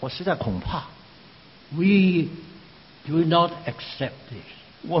我实在恐怕， we do not accept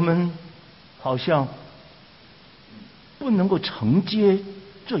this. 我们好像不能够承接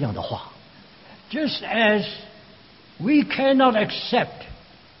这样的话。 Just as we cannot accept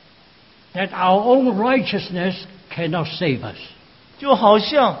that our own righteousness cannot save us. 就好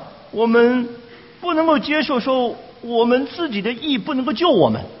像我们不能够接受说我们自己的义不能够救我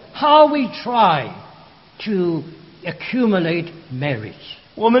们， How we try to accumulate merits.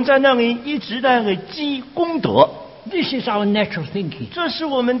 我们在那里一直在那里积功德， This is our natural thinking. 这是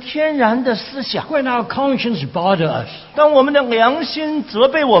我们天然的思想。 When our conscience bother us, 当我们的良心责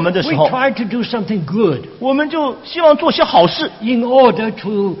备我们的时 we 候， try to do something good 我们就希望做些好事， in order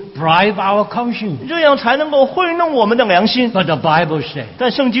to bribe our conscience. 这样才能够贿弄我们的良心。 But the Bible says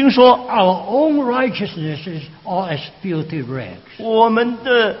但圣经说， our own righteousnesses are as filthy rags. 我们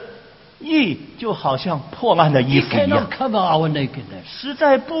的义就好像破烂的衣 It 服一样 cannot，cover our nakedness. 实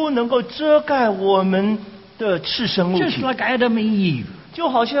在不能够遮盖我们的赤身露 Just 体， like Adam and Eve, 就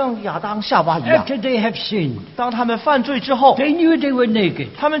好像亚当夏娃一样。 after they have sinned, 当他们犯罪之后， they knew they were naked.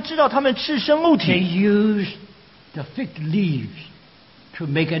 他们知道他们赤身露 They 体， used the fig leaves to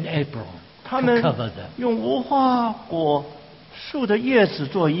make an apron 他 to 们 cover them. 用无花果树的叶子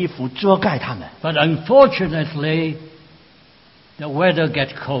做衣服遮盖他们。 But unfortunately, the weather got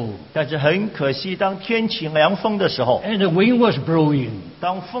cold 但是很可惜，当天起凉风的时候， and the wind was blowing.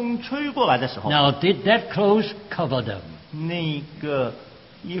 当风吹过来的时候， Now, did that clothes cover them? 那个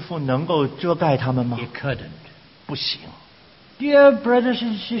衣服能够遮盖他们吗？ It couldn't. 不行。 Dear brothers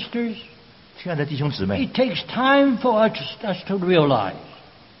and sisters, 亲爱的弟兄姊妹， it takes time for us to realize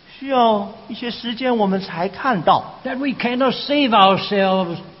需要一些时间，我们才看到， that we cannot save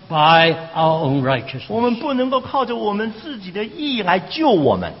ourselves by our own 我 righteousness. 们不能够靠着我们自己的义来救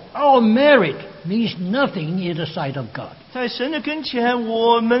我们。 Our merit means nothing in the sight of God. 在神的跟前，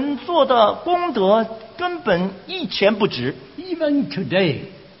我们做的功德根本一钱不值。 Even today,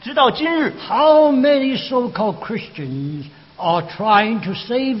 直到今日， how many so-called Christians are trying to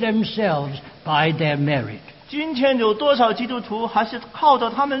save themselves by their merit? 今天有多少基督徒还是靠着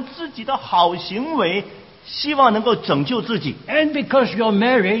他们自己的好行为，希望能够拯救自己？ And because your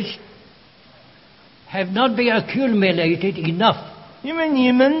merits have not been accumulated enough, 因为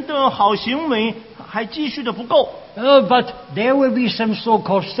你们的好行为还继续的不够， but there will be some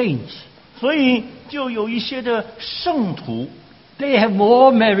so-called saints. 所以就有一些的圣徒， They have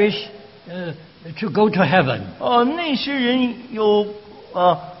more merits to go to heaven. 那些人有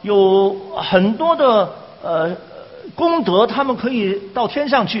很多的功德，他们可以到天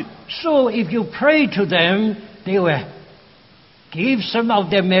上去。 So if you pray to them, they will give some of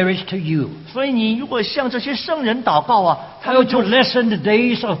their merits to you. 所以你如果向这些圣人祷告啊，他们 How 就 to lessen the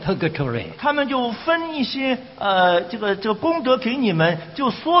days of purgatory. 分一些这个功德给你们，就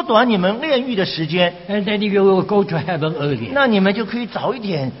缩短你们炼狱的时间， And then you will go to heaven earlier. 那你们就可以早一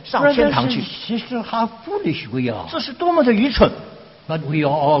点上 Brothers 天堂 and 去。 sisters, how foolish we are. 这是多么的愚蠢！ But we are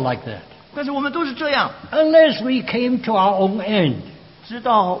all like that. 但是我们都是这样， Unless we came to our own end, 直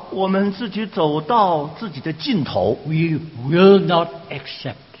到我们自己走到自己的尽头， we will not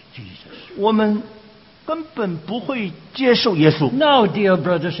accept Jesus. 我们根本不会接受耶稣。 Now, dear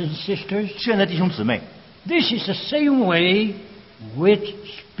brothers and sisters, 亲爱的弟兄姊妹， this is the same way with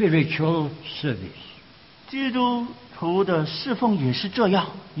spiritual service. 基督徒的侍奉也是这样，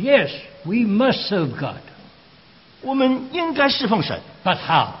 Yes, we must serve God. 我们应该侍奉神。 But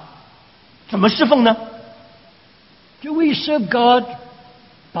how? 怎么侍奉呢？ Do we serve God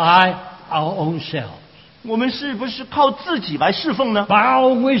by our own selves? 我们是不是靠自己来侍奉呢？ By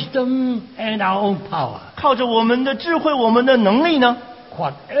our wisdom and our own power? 靠着我们的智慧、我们的能力呢？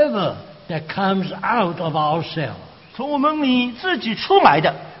 Whatever that comes out of ourselves, 从我们里自己出来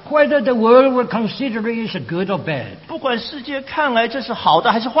的， whether the world will consider it as good or bad, 不管世界看来这是好的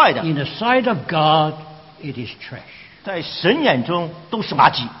还是坏的， in the sight of God, it is trash. 在神眼中都是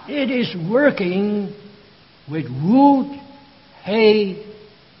垃圾。 It is working with wood, hay,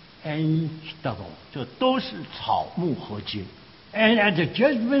 and stubble. 这都是草木和秸， And at the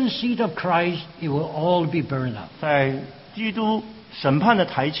judgment seat of Christ, it will all be burned up. 在基督审判的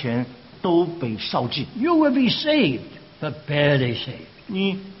台前都被烧尽。 You will be saved, but barely saved.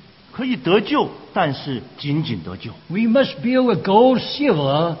 你可以得救，但是仅仅得救。 We must build with gold,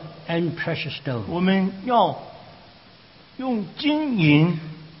 silver, and precious stones. 我们要用金银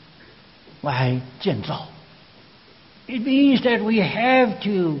来建造， It means that we have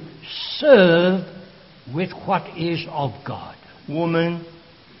to serve with what is of God. 我们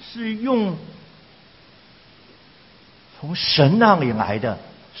是用从神那里来的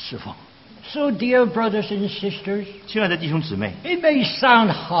释放。 So, dear brothers and sisters, 亲爱的弟兄姊妹， it may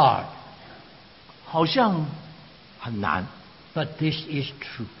sound hard, 好像很难， but this is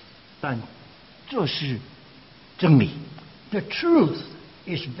truth. 但这是真理。 The truth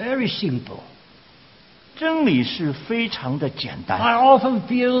is very simple. 真理是非常的简 I 单， often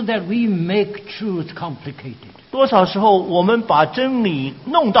feel that we make truth complicated. 多少时候我们把真理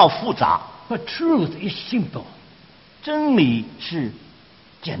弄到复杂， But truth is simple. 真理是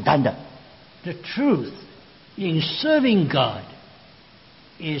简单的。 The truth in serving God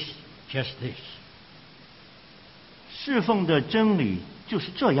is just this. 侍奉的真理就是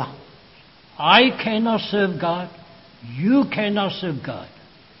这样。I cannot serve God. You cannot serve God.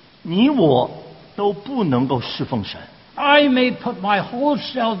 你我都不能够侍奉神。I may put my whole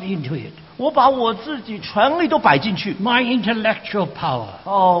self into it. 我把我自己全力都摆进去。My intellectual power.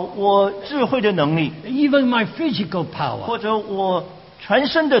 我智慧的能力， Even my physical power. 或者我全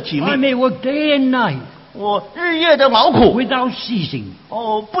身的体 I 力， may work day and night 我日夜的劳苦， without ceasing.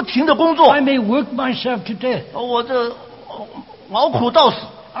 不停的工作， I may work myself to death. 我这劳苦到死。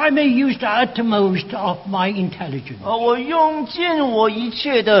 I may use the uttermost of my intelligence. 我用尽我一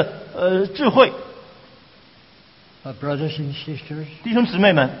切的智慧。 But brothers and sisters, 弟兄姊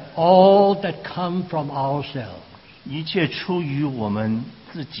妹们， all that come from ourselves, 一切出于我们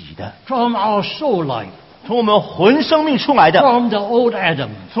自己的， from our soul life, 从我们魂生命出来的， from the old Adam,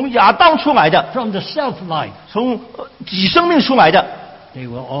 从亚当出来的， from the self life, 从己生命出来的， they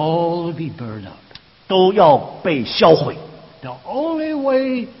will all be burned up. 都要被销毁。 The only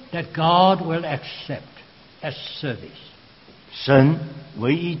way that God will accept as service, 神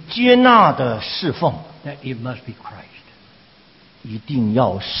唯一接纳的侍奉， that it must be Christ. 一定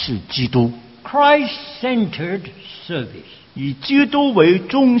要是基督， Christ-centered service 以基督为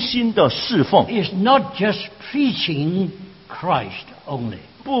中心的侍奉， is not just preaching Christ only,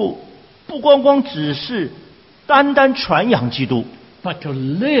 不光光只是单单传扬基督， but to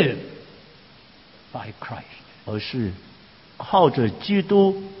live by Christ 而是靠着基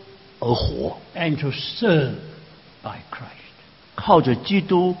督而活， and to serve by Christ. 靠着基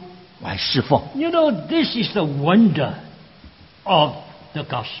督来侍奉。 You know, this is the wonder of the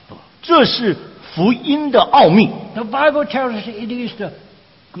gospel. 这是福音的奥秘。 The Bible tells us it is the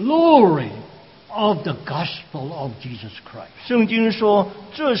glory of the gospel of Jesus Christ. 圣经说，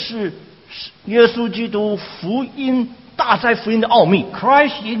这是耶稣基督福音大灾福音的奥秘。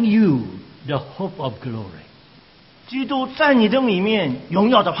 Christ in you, the hope of glory. 基督在你的里面荣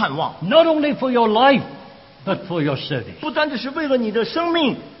耀的盼望， Not only for your life, but for your service. 不单只是为了你的生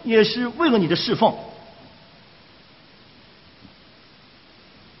命，也是为了你的侍奉。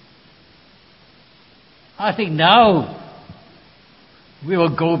 I think now we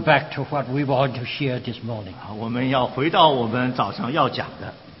will go back to what we want to share this morning. 我们要回到我们早上要讲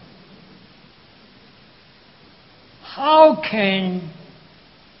的， How can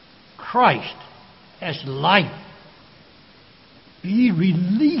Christ as life be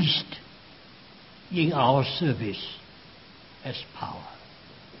released in our service as power?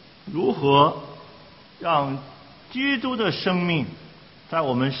 如何让基督的生命在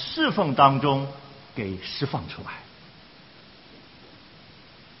我们侍奉当中给释放出来？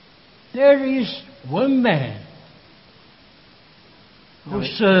 There is one man who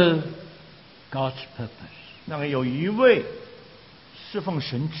served God's purpose. 那么有一位侍奉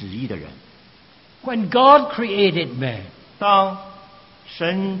神旨意的人， When God created man, 当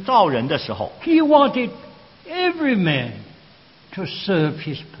神造人的时候， He wanted every man to serve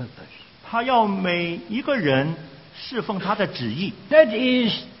His purpose. 他要每一个人侍奉他的旨意， That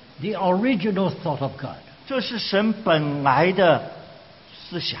is the original thought of God. 这是神本来的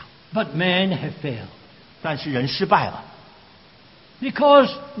思想。 But man have failed. 但是人失败了， Because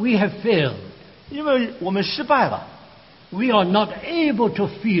we have failed, 因为我们失败了， we are not able to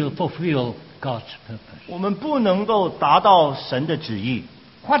fulfill God's purpose. 我们不能够达到神的旨意。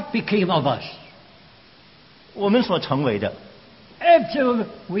 What became of us? 我们所成为的， After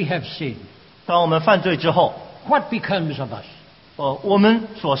we have sinned, 当我们犯罪之后， what becomes of us? 我们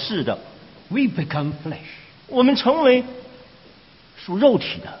所是的， We become flesh. 我们成为属肉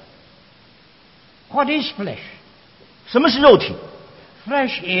体的。 What is flesh? 什么是肉体？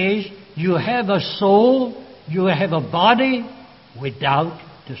 Flesh is you have a soul, you have a body without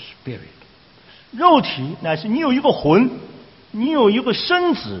the spirit. 肉体乃是你有一个魂，你有一个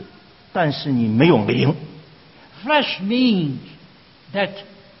身子，但是你没有灵。 Flesh means that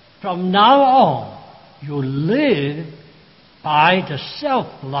from now on you live by the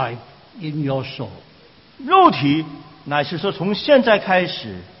self-life in your soul. 肉体乃是说从现在开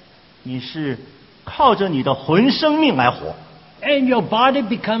始，你是靠着你的魂生命来活， And your body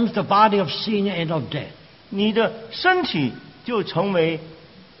becomes the body of sin and of death. 你的身体就成为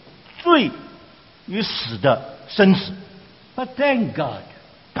罪与死的身子。 But thank God,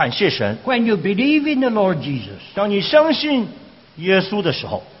 感谢神， when you believe in the Lord Jesus, 当你相信耶稣的时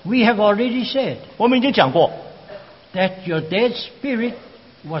候， we have already said 我们已经讲过， that your dead spirit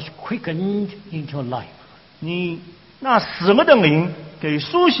was quickened into life. 你那死了的灵给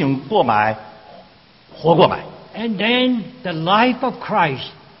苏醒过来，活过来。 And then the life of Christ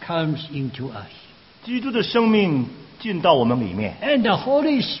comes into us. 基督的生命进到我们里面， And the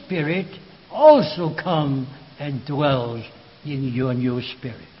Holy Spirit also comes and dwells in your new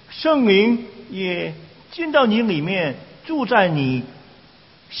spirit. 圣灵也进到你里面，住在你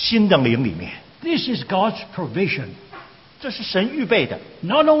新的灵里面。 This is God's provision, 这是神预备的，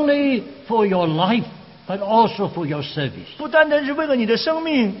 not only for your life, but also for your service. 不单单是为了你的生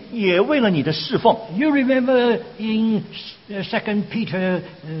命，也为了你的侍奉。 You remember in 2 Peter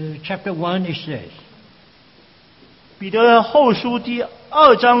chapter 1 it says, 彼得后书第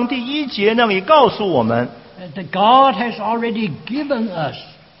2章第1节那里告诉我们， that God has already given us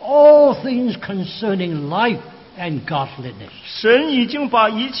all things concerning life and godliness. 神已经把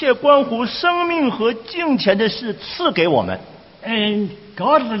一切关乎生命和敬虔的事赐给我们。 And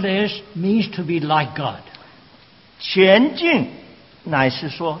godliness means to be like God. 前进乃是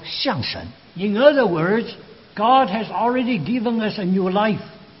说像神。 In other words, God has already given us a new life.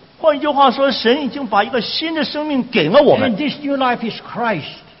 换句话说，神已经把一个新的生命给了我 And 们。 this new life is Christ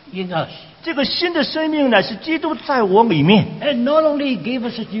in us. 这个新的生命乃是基督在我里面， And not only gave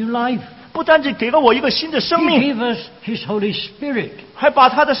us a new life, 不单只给了我一个新的 He 生命， gave us His Holy Spirit. 还把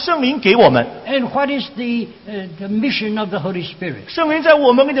他的圣灵给我们。 And what is the mission of the Holy Spirit? 圣灵在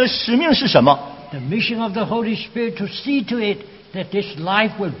我们里的使命是什么？ The mission of the Holy Spirit to see to it that this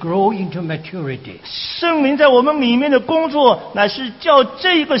life will grow into maturity. 圣灵在我们里面的工作，乃是叫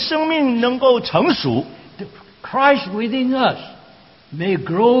这个生命能够成熟。 The Christ within us may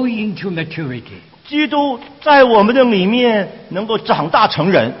grow into maturity. 基督在我们的里面能够长大成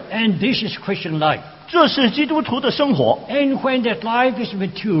人， And this is Christian life. 这是基督徒的生活。 And when that life is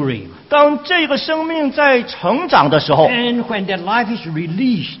maturing, 当这个生命在成长的时候， and when that life is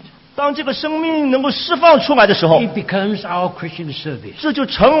released, 当这个生命能够释放出来的时候， it becomes our Christian service. 这就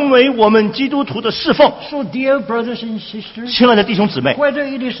成为我们基督徒的侍奉。 So, dear brothers and sisters, 亲爱的弟兄姊妹， whether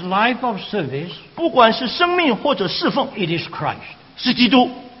it is life of service, 不管是生命或者侍奉， it is Christ. 是基督，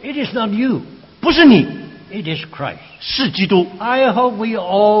 It is not you, 不是你， it is Christ. 是基督。 I hope we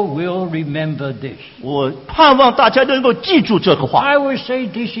all will remember this. 我盼望大家能够记住这个话。 I will say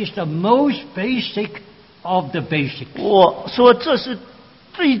this is the most basic of the basics. 我说这是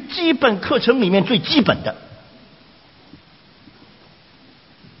最基本课程里面最基本的。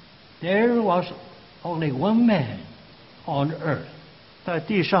 There was only one man on earth 在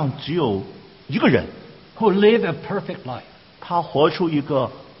地上只有一个人， who lived a perfect life 他活出一个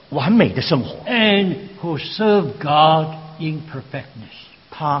完美的生活， and who served God in perfectness.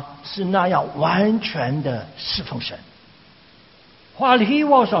 他是那样完全的侍奉神。 While he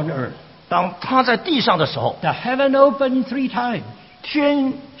was on earth, 当他在地上的时候， the heaven opened 3 times,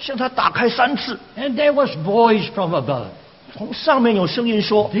 天向他打开3次， and there was voice from above. 从上面有声音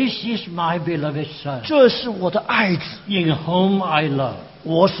说 This is my beloved son, 这是我的爱子， in whom I love.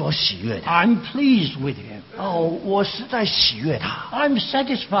 我所喜悦的。 I'm pleased with him. 我实在喜悦他。 I'm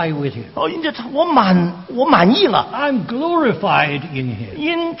satisfied with him. 因着他，我满意了。 I'm glorified in him.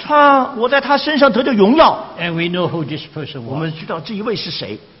 因他，我在他身上得到荣耀。 And we know who this person 我 was. 们知道这一位是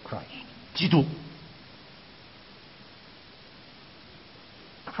谁？ Christ. 基督。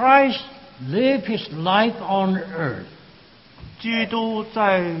 Christ lived his life on earth. 基督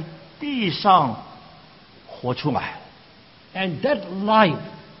在地上活出来， And that life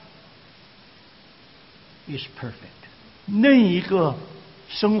is perfect. 那一个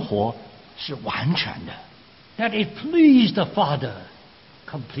生活是完全的， That it pleased the Father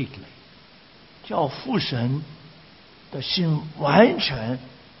completely. 叫父神的心完全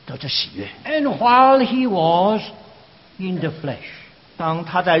得着喜悦。 And while he was in the flesh, 当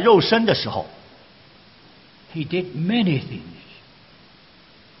他在肉身的时候， he did many things.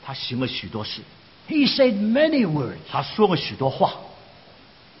 他行了许多事， He said many words. 他说了许多话。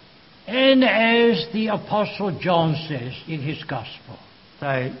 And as the Apostle John says in his Gospel,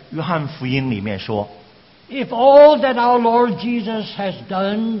 在约翰福音里面说， if all that our Lord Jesus has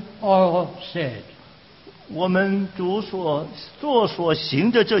done or said 我们主所做所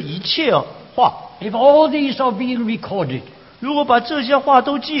行的这一切话， if all these are being recorded, 如果把这些话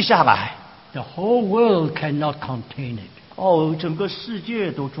都记下来， the whole world cannot contain it. 整个世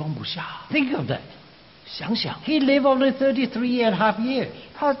界都装不下。 Think of that. 想想， He lived only 33.5 years.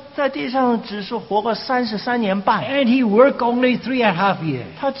 他在地上只是活了33年半， And he worked only 3.5 years.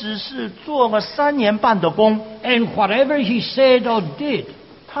 他只是做了3年半的工， And whatever he said or did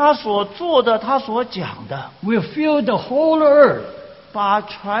他所做的，他所讲的， will fill the whole earth. 把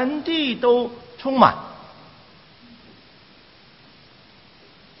全地都充满。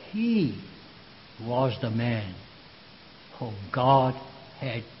 He was the man whom God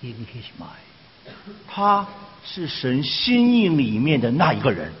had in his mind. 他是神心意里面的那一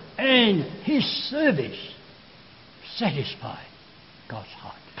个人， And his service satisfied God's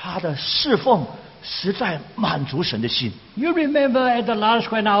heart. 他的侍奉实在满足神的心。 You remember at the last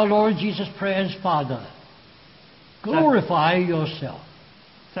when our Lord Jesus prayed as Father, glorify yourself.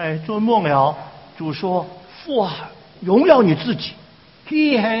 在做末了，主说：“父啊，荣耀你自己。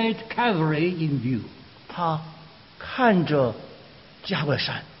 He had Calvary in view. ”他看着加略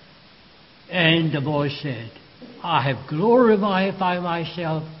山， And the boy said, I have glorified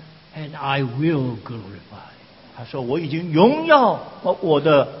myself and I will glorify. 他说：“我已经荣耀我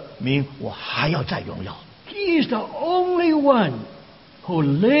的名，我还要再荣耀。” He is the only one who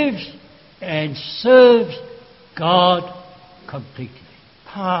lives and serves God completely.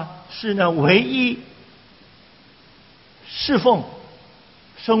 他是那唯一侍奉、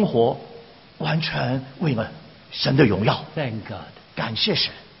生活完全为了神的荣耀。 Thank God. 感谢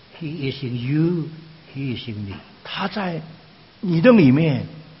神， He is in you, He is in me. 他在你的里面，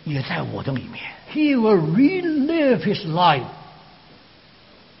也在我的里面。 He will relive His life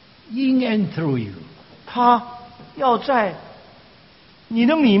in and through you. 他要在你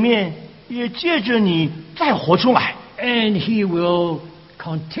的里面，也借着你再活出来。 And He will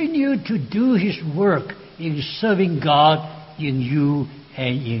continue to do His work in serving God in you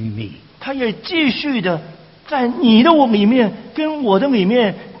and in me. 他也继续的在你的里面跟我的里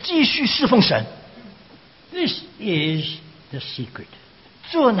面继续侍奉神。 This is the secret.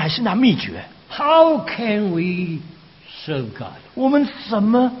 这乃是那秘诀。 How can we serve God? 我们怎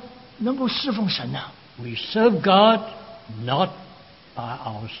么能够侍奉神呢？ We serve God not by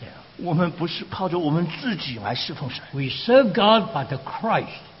ourselves. 我们不是靠着我们自己来侍奉神， We serve God by the Christ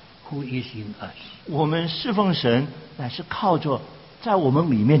who is in us. 我们侍奉神乃是靠着在我们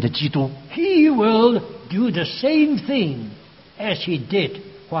里面的基督。 He will do the same thing as He did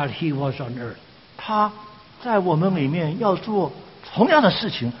while He was on earth. 他在我们里面要做同样的事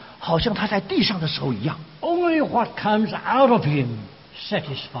情，好像他在地上的时候一样。 Only what comes out of Him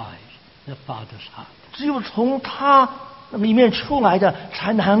satisfies the Father's heart. 只有从他里面出来的，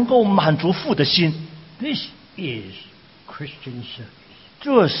才能够满足父的心。 This is Christian service.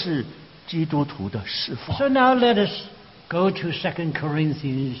 这是基督徒的侍奉。 So now let us go to 2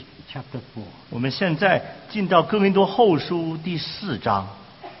 Corinthians chapter 4. 我们现在进到哥林多后书第4章。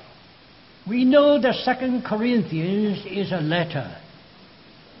 We know that 2 Corinthians is a letter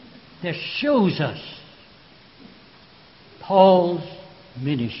that shows us Paul's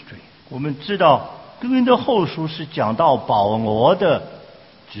ministry. 我们知道哥林多后书是讲到保罗的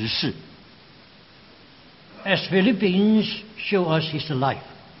执事， As Philippians show us his life.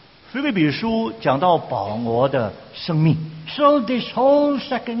 腓立比书讲到保罗的生命。 So this whole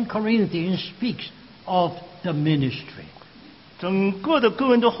 2 Corinthians speaks of the ministry. 整个的哥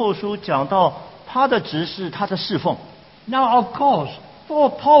林多后书讲到他的执事，他的侍奉。 Now, of course,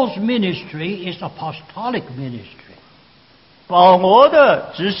 for Paul's ministry is apostolic ministry. 保罗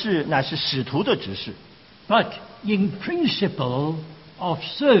的执事乃是使徒的执事， But in principle of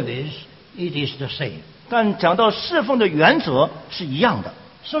service, it is the same. 但讲到侍奉的原则是一样的。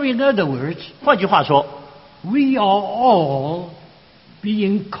 So in other words, 换句话说， we are all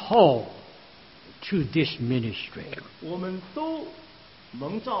being called to this ministry, 我们都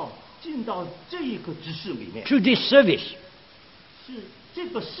蒙召进到这一个执事里面， to this service. 是这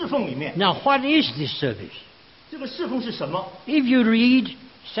个侍奉里面。 Now, what is this service? 这个侍奉是什么？ If you read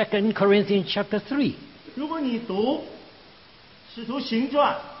 2 Corinthians chapter 3, 如果你读《使徒行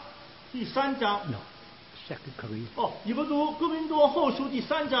传》第3章， no, 2 Corinthians, 哦，你不读哥林多后书第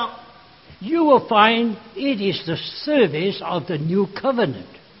3章， you will find it is the service of the new covenant.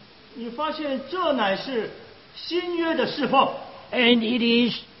 你发现这乃是新约的侍奉， And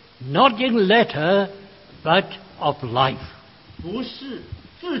it is not in letter, but of life. 不是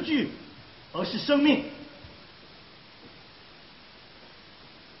字句，而是生命。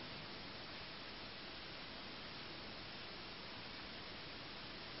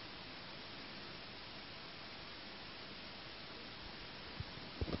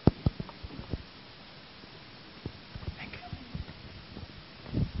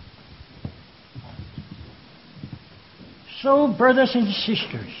So, brothers and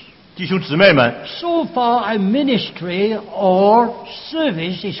sisters, 弟兄姊妹们， so far as ministry or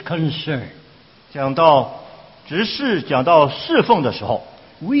service is concerned, 讲到执事、讲到侍奉的时候，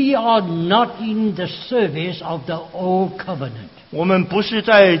 we are not in the service of the old covenant. 我们不是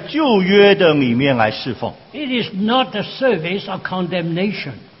在旧约的里面来侍奉， It is not the service of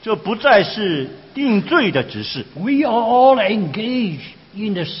condemnation. 这不再是定罪的执事。 We are all engaged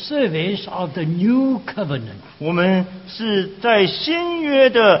in the service of the new covenant. 我们是在新约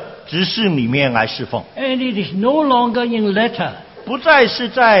的执事里面来侍奉， And it is no longer in letter, 不再是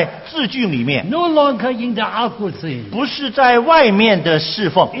在字句里面， no longer in the outward thing. 不是在外面的侍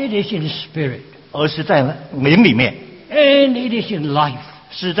奉， It is in spirit. 而是在灵里面， and it is in life.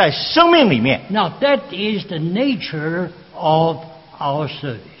 是在生命里面。 Now that is the nature of our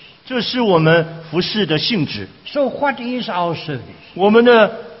service. 这是我们服侍的性质。 So what is our service? 我们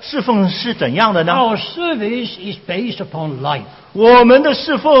的侍奉是怎样的呢？ Our service is based upon life. 我们的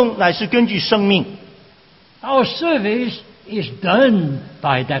侍奉乃是根据生命， Our service is done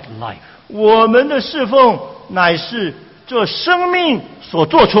by that life. 我们的侍奉乃是这生命所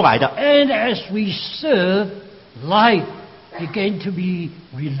做出来的。 And as we serve, life began to be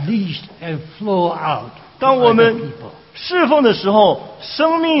released and flow out to 当我 other 们 people. 侍奉的时候，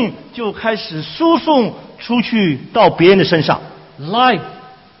生命就开始输送出去到别人的身上， Life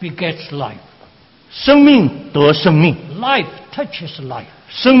begets life. 生命得生命， Life touches life.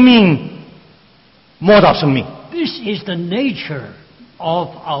 生命摸到生命， This is the nature of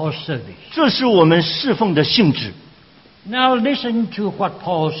our service. 这是我们侍奉的性质。 Now listen to what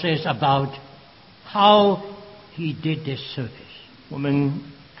Paul says about how he did this service. 我们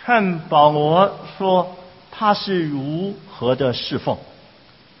看保罗说他是如何的侍奉。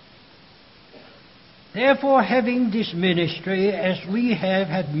 Therefore, having this ministry, as we have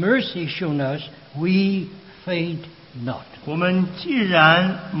had mercy shown us, we faint not. 我们既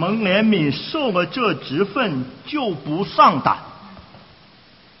然蒙怜悯受了这职分，就不丧胆。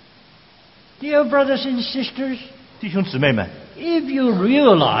 Dear brothers and sisters, 弟兄姊妹们， if you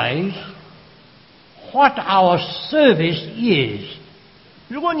realize what our service is,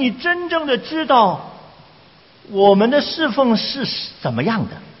 如果你真正的知道我们的侍奉是怎么样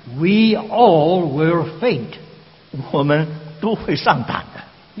的， we all will faint. 我们都会上胆的。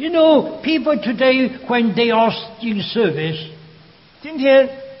 You know, people today, when they are in service, 今天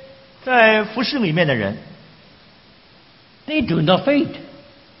在服侍里面的人， they do not faint.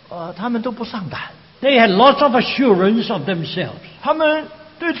 他们都不上胆， They have lots of assurance of themselves. 他们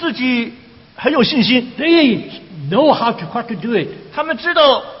对自己很有信心， They know what to do it. 他们知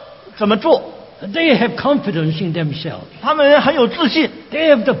道怎么做， They have confidence in themselves. 他们很有自信，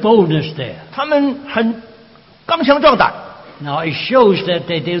 They have the boldness there. 他们很刚强壮胆。 Now it shows that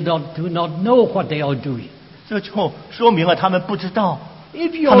they do not know what they are doing. 这就说明了他们不知道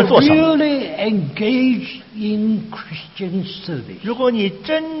If you 他 are 们做什么。 really engaged in Christian service, 如果你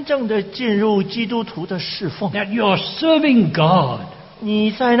真正的进入基督徒的侍奉， that you are serving God,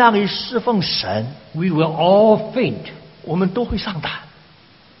 你在那里侍奉神， we will all faint. 我们都会上胆。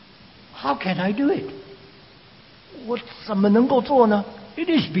 How can I do it? 我怎么能够做呢？ It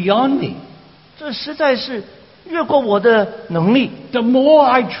is beyond me. 这实在是越过我的能力。 The more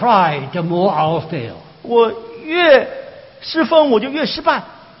I try, the more I'll fail. 我越侍奉，我就越失败。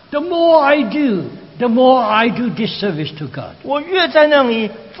 The more I do, the more I do disservice to God. 我越在那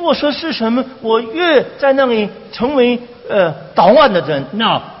里做错事什么，我越在那里成为捣乱的人。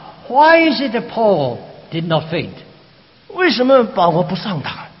 Now, why is it that Paul did not faint? 为什么保罗不上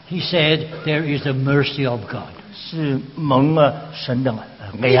胆？ He said, there is the mercy of God. 是蒙了神的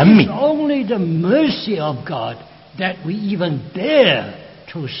怜 It is 悯。 only the mercy of God that we even dare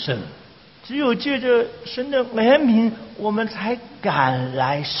to serve. 只有借着神的怜悯，我们才敢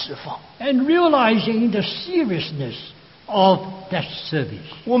来侍奉， And realizing the seriousness of that service.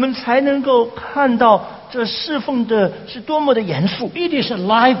 我们才能够看到这侍奉的是多么的严肃。 It is a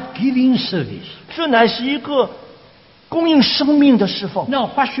life-giving service. 这乃是一个供应生命的侍奉。 Now,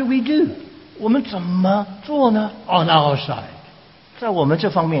 what should we do? 我们怎么做呢？ On our side, 在我们这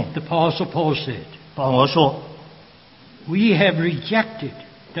方面， the Apostle Paul said, 保罗说， we have rejected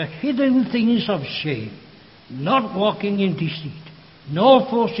the hidden things of shame, not walking in deceit, nor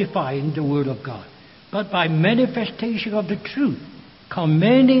falsifying the word of God, but by manifestation of the truth,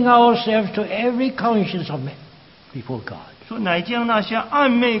 commending ourselves to every conscience of man before God. 说乃将那些暧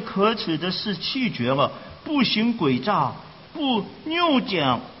昧可耻的事弃绝了，不行诡诈，不拗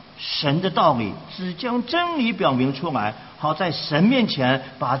讲神的道理，只将真理表明出来，好在神面前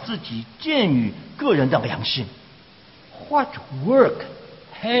把自己鉴于个人的良心。 What work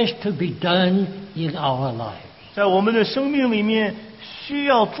has to be done in our lives? 在我们的生命里面，需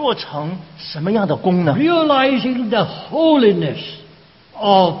要做成什么样的功呢？ Realizing the holiness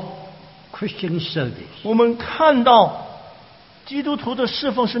of Christian service. 我们看到基督徒的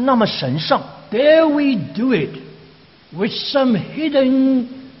侍奉是那么神圣， There we do it with some hidden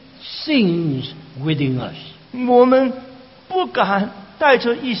sins within us. 我们不敢带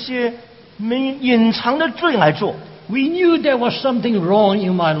着一些隐藏的罪来做。 We knew there was something wrong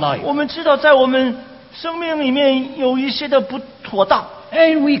in my life, 我们知道在我们生命里面有一些的不妥当，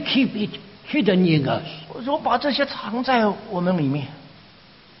 and we keep it hidden in us. 我把这些藏在我们里面。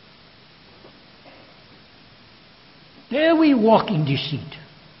 There we walk in deceit.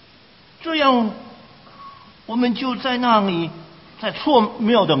 这样我们就在那里，在错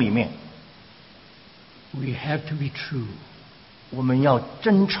谬的里面。We have to be true. 我们要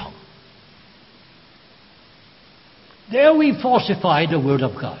真诚。There we falsify the word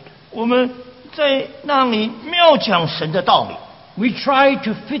of God. 我们在那里谬讲神的道理。We try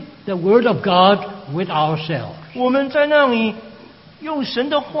to fit the word of God with ourselves. 我们在那里用神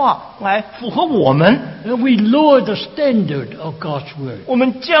的话来符合我们。And we lower the standard of God's word. 我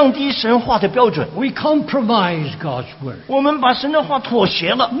们降低神话的标准。We compromise God's word. 我们把神的话妥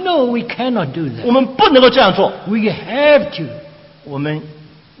协了。No, we cannot do that. 我们不能够这样做。We have to 我们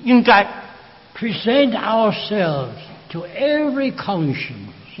应该 present ourselves to every conscience.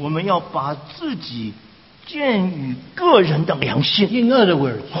 我们要把自己建于个人的良心。 In other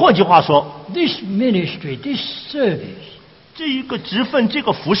words, 换句话说， this ministry, this service, 这一个职分，这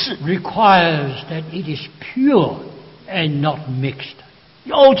个服事， requires that it is pure and not mixed.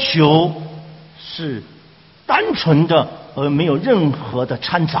 要求是单纯的，而没有任何的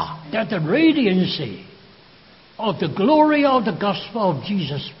掺杂。 That the radiancy of the glory of the gospel of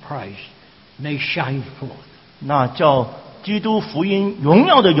Jesus Christ may shine forth. 那叫基督福音荣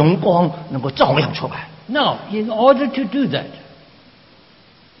耀的荣光能够照亮出来。 Now, in order to do that,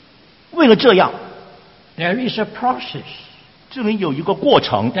 为了这样， there is a process 这里有一个过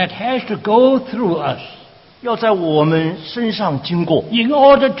程， that has to go through us 要在我们身上经过， in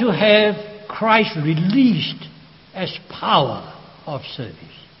order to have Christ released as power of service.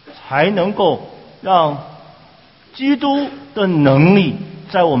 才能够让基督的能力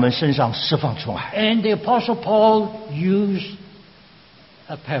在我们身上释放出来。 And the Apostle Paul used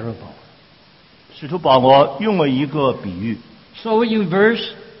a parable. 使徒保罗用了一个比喻， So in verse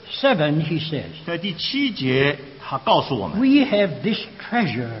 7 he says, 在第7节他告诉我们， We have this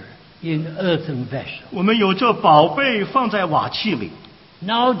treasure in earthen vessels. 我们有这宝贝放在瓦器里。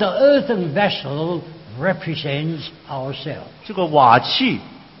 Now the earthen vessel represents ourselves. 这个瓦器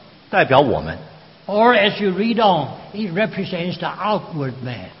代表我们， Or as you read on, it represents the outward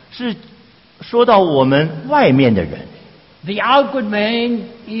man. 是说到我们外面的人。 The outward man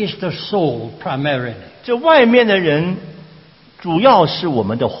is the soul primarily. 这外面的人主要是我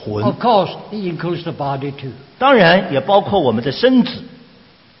们的魂， Of course, it includes the body too. 当然也包括我们的身子。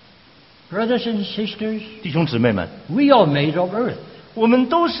 Brothers and sisters, 弟兄姊妹们， we are made of earth. 我们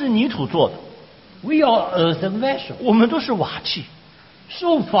都是泥土做的， We are earthen vessels. 我们都是瓦器。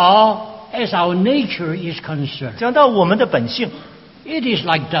 So far as our nature is concerned, 讲到我们的本性， it is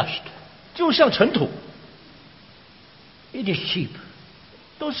like dust. 就像尘土， It is cheap.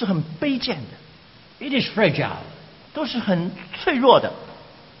 都是很卑贱的， It is fragile. 都是很脆弱的，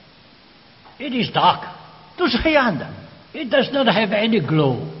 It is dark. 都是黑暗的， It does not have any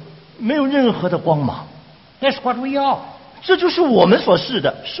glow. 没有任何的光芒。 That's what we are. 这就是我们所是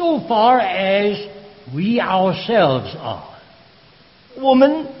的。 So far as we ourselves are. 我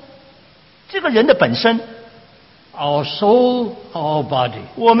们这个人的本身， Our soul, our body.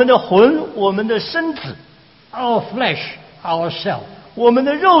 我们的魂，我们的身子， Our flesh, ourself. 我们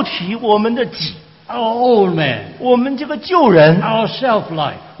的肉体，我们的己， Our old man. 我们这个旧人， Our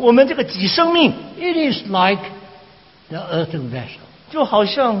self-life. 我们这个己生命， It is like the earthen vessel. 就好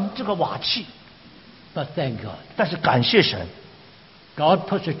像这个瓦器。 But thank God. 但是感谢神， God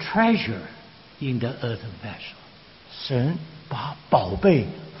puts a treasure in the earthen vessel. 神把宝贝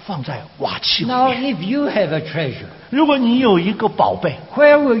放在瓦器里 Now, 面。 if you have a treasure, 如果你有一个宝贝，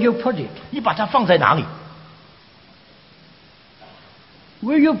 where will you put it? 你把它放在哪里？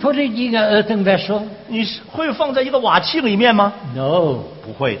 Will you put it in an earthen vessel? 你是会放在一个瓦器里面吗？ No.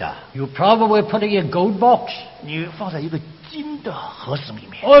 不会的， You probably put it in a gold box. 你放在一个金的盒子里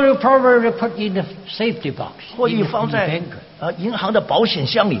面， Or you probably put it in a safety box. 或 in 你 the 放在 bank. 银行的保险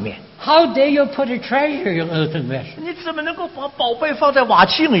箱里面。 How dare you put a treasure in an earthen vessel? 你怎么能够把宝贝放在瓦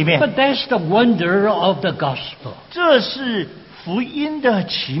器里面？ But that's the wonder of the gospel. 这是福音的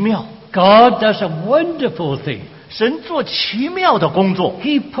奇妙。 God does a wonderful thing. 神做奇妙的工作，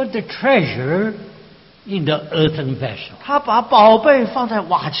 He put the treasure in the earthen vessel. 他把宝贝放在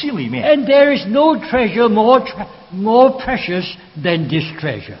瓦器里面。 And there is no treasure more precious than this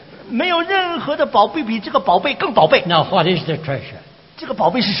treasure. 没有任何的宝贝比这个宝贝更宝贝。 Now, what is the treasure? 这个宝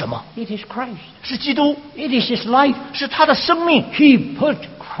贝是什么？ It is Christ. 是基督， It is His life. 是他的生命。 He put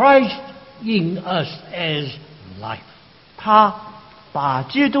Christ in us as life. 他把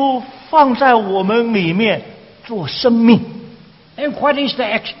基督放在我们里面做生命。 And what is the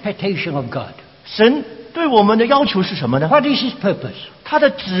expectation of God? 神对我们的要求是什么呢？ What is His purpose? 他的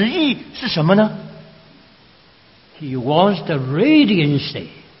旨意是什么呢？ He wants the radiancy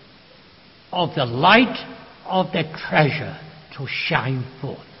of the light of the treasure to shine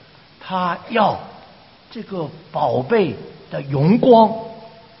forth. 他要这个宝贝的荣光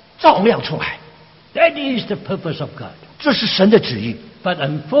照亮出来， That is the purpose of God. 这是神的旨意。 But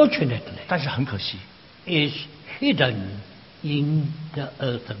unfortunately, 但是很可惜， is hidden in the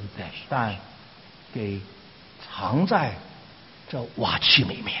earthen vessel. 但给藏在这瓦器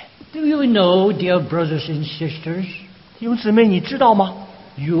里面。 Do you know, dear brothers and sisters, 弟兄姊妹，你知道吗？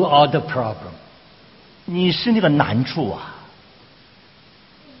 you are the problem. 你是那个难处啊，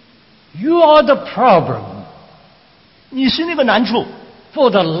 You are the problem 你是那个难处。 for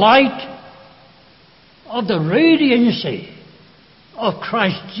the light of the radiancy of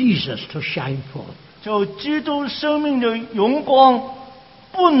Christ Jesus to shine forth. 就基督生命的荣光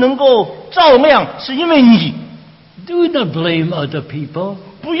不能够照亮，是因为你。 Do not blame other people.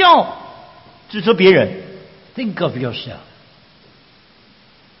 不要指责别人， Think of yourself.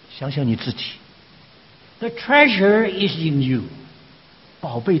 想想你自己， The treasure is in you.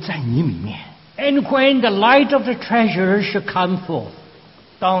 宝贝在你里面。 And when the light of the treasure should come forth,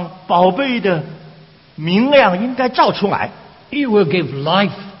 当宝贝的明亮应该照出来， it will give life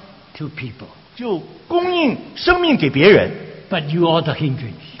to people. 就供应生命给别人。 But you are the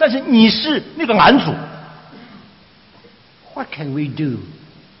hindrance. 但是你是那个拦阻， What can we do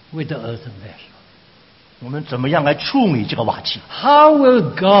with the earthen vessel? 我们怎么样来处理这个瓦器？ How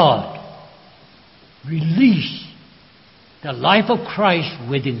will God release the life of Christ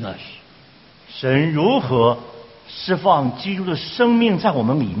within us? 神如何释放基督的生命在我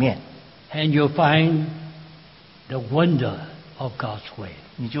们里面？ And you'll find the wonder of God's way.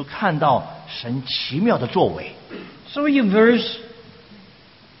 你就看到神奇妙的作为。 So in verse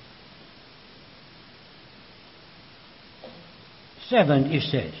 7 it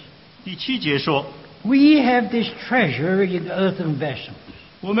says, 第7节说， We have this treasure in earthen vessels,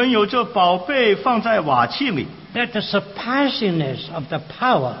 我们有这宝贝放在瓦器里， that the surpassingness of the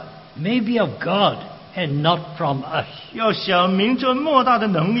power may be of God and not from us. 要想明这莫大的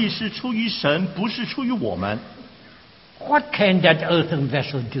能力是出于神，不是出于我们。 What can that earthen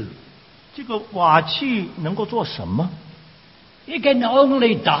vessel do? 这个瓦器能够做什么？ It can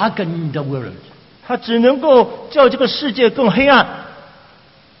only darken the world. 它只能够叫这个世界更黑暗。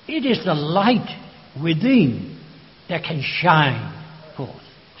 It is the light within that can shine forth.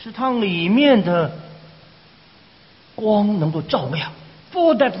 是它里面的光能够照亮。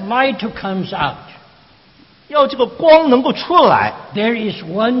 For that light to come out, 要这个光能够出来， there is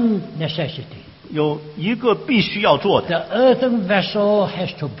one necessity. 有一个必须要做的， The earthen vessel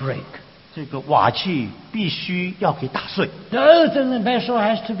has to break. 这个瓦器必须要给打碎， The earthen vessel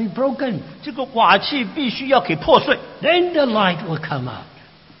has to be broken. 这个瓦器必须要给破碎， Then the light will come out.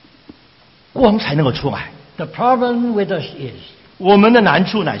 光才能够出来。 The problem with us is 我们的难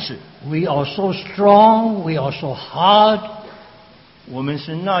处乃是， we are so strong, we are so hard, 我们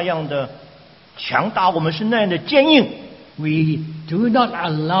是那样的强大，我们是那样的坚硬， we do not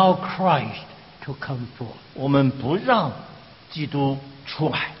allow Christ to come forth. 我们不让基督出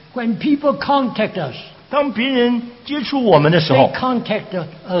来。 When people contact us, 当别人接触我们的时 they 候， contact the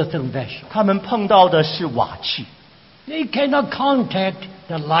earthen vessel. 他们碰到的是瓦器， They cannot contact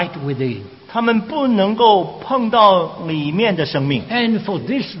the light within. 他们不能够碰到里面的生命。 And for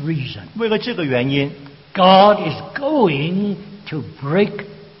this reason, 为了这个原因， God is going to break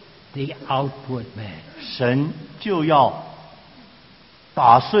the outward man. 神就要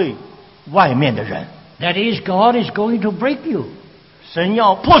打碎外面的人， That is, God is going to break you. 神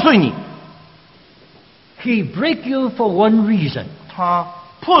要破碎你。 He break you for one reason, 他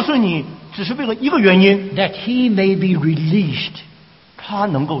破碎你只是为了一个原因， that he may be released. 他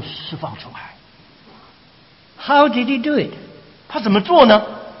能够释放出来。 How did he do it? 他怎么做呢？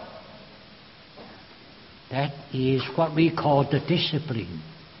 That is what we call the discipline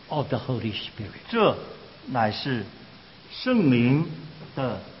of the Holy Spirit. 这乃是圣灵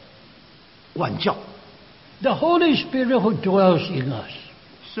的管教。 The Holy Spirit who dwells in us,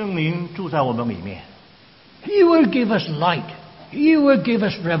 圣灵住在我们里面， he will give us light. He will give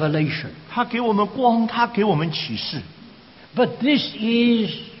us revelation. 他给我们光，他给我们启示。 But this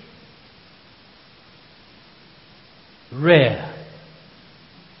is rare.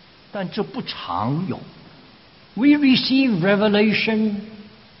 但这不常有。 We receive revelation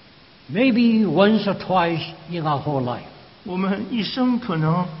maybe once or twice in our whole life. 我们一生可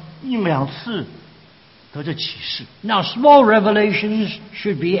能1、2次得这启示， Now, small revelations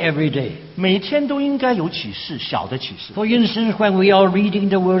should be every day. 每天都应该有启示，小的启示。 For instance, when we are reading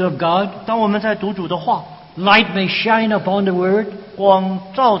the Word of God, 当我们在读主的话， light may shine upon the Word 光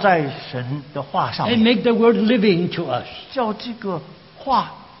照在神的话上 and 面， make the Word living to us. 叫这个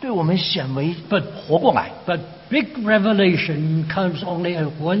话对我们显为 But 活过来。 But big revelation comes only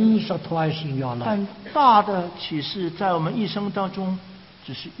once or twice in your life. 但大的启示在我们一生当中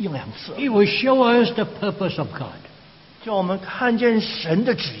只是1-2次， It will show us the purpose of God. 叫我们看见神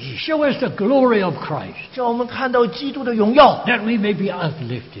的旨意， Show us the glory of Christ, 叫我们看到基督的荣耀。 that we may be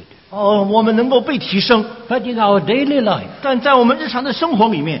uplifted. 我们能够被提升。 But in our daily life, 但在我们日常的生活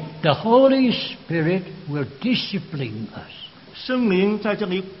里面， the Holy Spirit will discipline us. 圣灵在这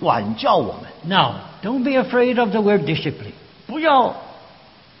里管教我们。 Now, don't be afraid of the word discipline, 不要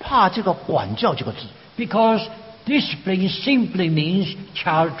怕这个管教这个字， because discipline simply means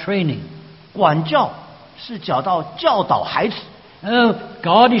child training. 管教是教导孩子，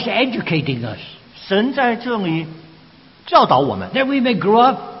 God is educating us, 神在这里教导我们， that we may grow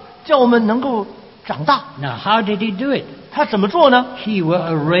up. 叫我们能够长大。 Now, how did He do it? 他怎么做呢？ He will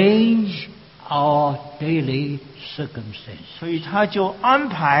arrange our daily circumstances. 所以他就安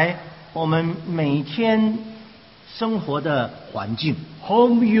排我们每天生活的环境，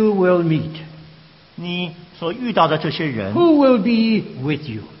 Whom you will meet, 你所遇到的这些人， who will be with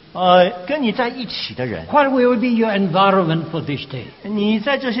you, 跟你在一起的人， what will be your environment for this day, 你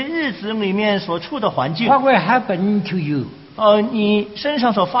在这些日子里面所处的环境， what will happen to you. 你身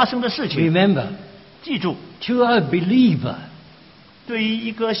上所发生的事情， Remember, 记住， to a believer, 对于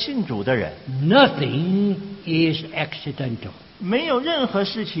一个信主的人， nothing is accidental. 没有任何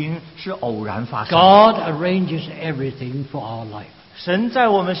事情是偶然发生。 God arranges everything for our life. 神在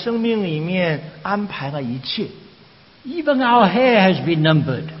我们生命里面安排了一切， Even our hair has been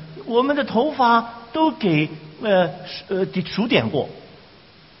numbered. 我们的头发都给数点过，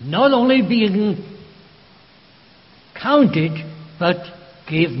 Not only being counted, but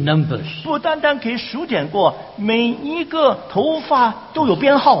gave numbers. 不单单给数点过，每一个头发都有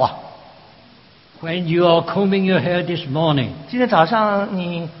编号啊。 When you are combing your hair this morning, 今天早上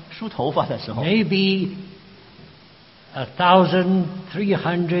你梳头发的时候， maybe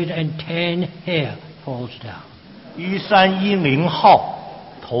 1,310 hair falls down. 1310号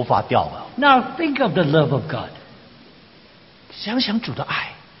头发掉了。 Now think of the love of God. 想想主的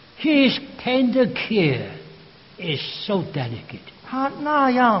爱， His tender care is so delicate. 他那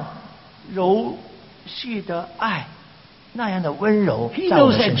样柔细的爱，那样的温柔 He 在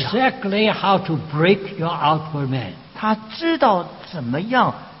我 knows 们身上。 exactly how to break your outward man. 他知道怎么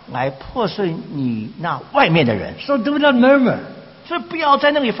样来破碎你那外面的人， So do not murmur. 所以不要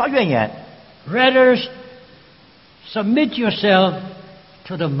在那里发怨言， Rather, submit yourself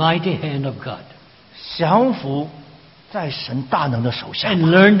to the mighty hand of God 降服在神大能的手下， and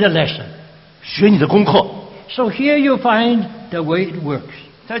learn the lesson. 学你的功课。 So here you find the way it works.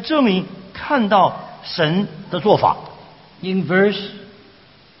 在这里看到神的做法。 In verse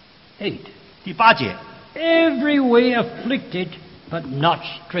 8, 第8节 every way afflicted but not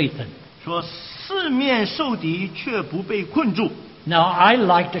strengthened. 说：“四面受敌，却不被困住。” Now I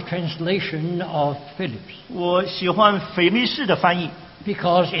like the translation of Phillips 我喜欢腓力士的翻译，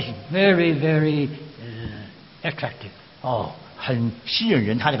 because it's very, very attractive. 很吸引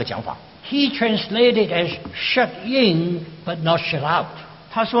人。他这个讲法， He translated as shut in but not shut out.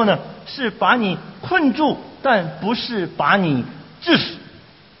 他说呢，是把你困住，但不是把你致死。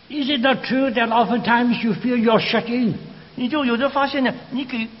 Is it not true that oftentimes you feel you're shut in, 你就有着发现呢，你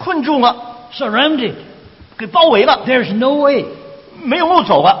给困住了， surrounded? 给包围了， There's no way, 没有路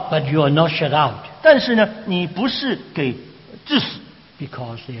走了。 but you are not shut out 但是呢，你不是给致死，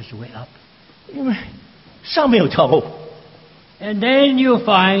 because there's a way up. 因为上面有条路。 And then you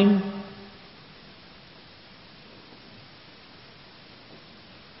find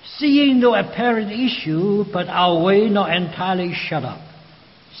seeing no apparent issue, but our way not entirely shut up.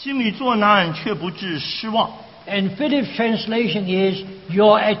 心里作难，却不致失望。 And Philip's translation is,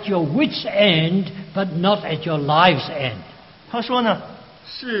 you're at your wit's end, but not at your life's end. 他说呢，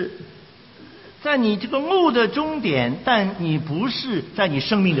是在你这个路的终点，但你不是在你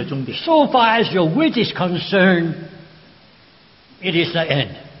生命的终点。 So far as your wit is concerned, it is the end.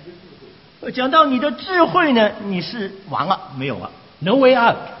 讲到你的智慧呢，你是完了，没有了， No way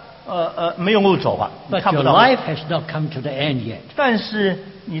out. 没有路走了，你 But 看不 your 到。 life has not come to the end yet. 但是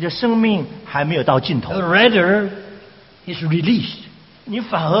你的生命还没有到尽头， Rather, it's released. 你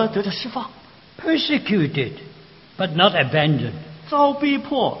反而得着释放， Persecuted, but not abandoned. 遭逼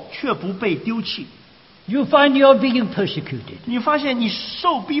迫却不被丢弃。 You find you're being persecuted, 你发现你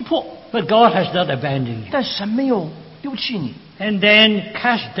受逼迫， but God has not abandoned you. 但神没有丢弃你， And then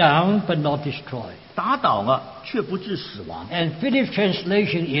cast down, but not destroyed. 打倒了却不致死亡。 And Philip's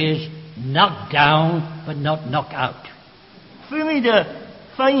translation is knocked down, but not knocked out. 菲利的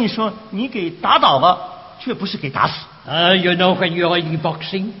翻译说：“你给打倒了，却不是给打死。You know when you're in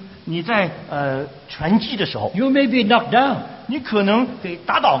boxing, 你在拳击的时候， you may be knocked down, 你可能给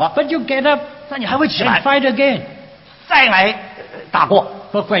打倒了， but you get up 但你还会起 and 来， fight again. 再来打过。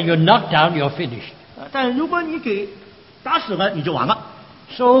 But when you're knocked down, you're finished. 但如果你给打死了，你就完了。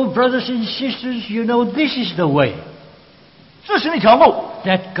 So, brothers and sisters, you know this is the way 这是那条路，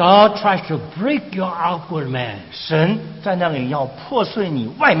 that God tries to break your outward man, 神在那里要破碎你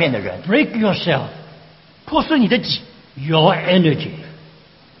外面的人， break yourself, 破碎你的己， your energy,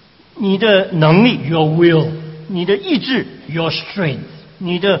 你的能力， your will, 你的意志， your strength.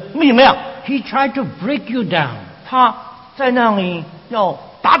 你的力量。 He tried to break you down 他在那里要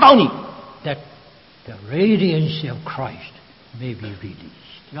打倒你， that the radiance of Christ may be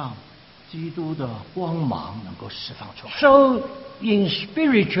released. 让基督的光芒能够释放出来。 So, in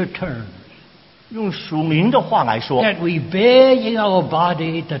spiritual terms, 用属灵的话来说， that we bear in our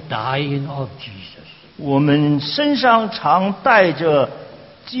body the dying of Jesus. 我们身上常带着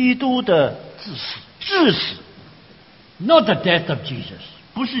基督的致死， Not the death of Jesus.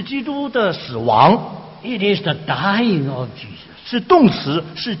 不是基督的死亡， It is the dying of Jesus. 是动词，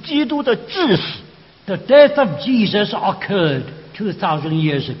是基督的致死。 The death of Jesus occurred 2,000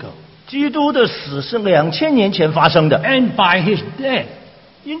 years ago. 基督的死是2000年前发生的， And by his death,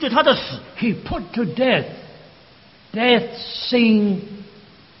 因着他的死， he put to death death, sin,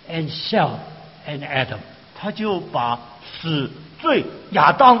 and self, and Adam. 他就把死、罪、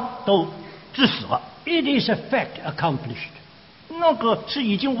亚当都致死了。 It is a fact accomplished. 那个是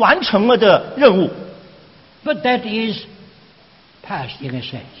已经完成了的任务， But that is past in a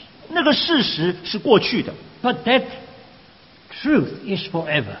sense. 那个事实是过去的， But that truth is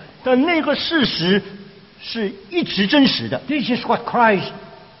forever. 但那个事实是一直真实的。 This is what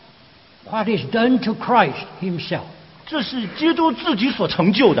is done to Christ himself, 这是基督自己所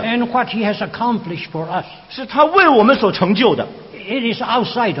成就的， and what he has accomplished for us. 是他为我们所成就的， It is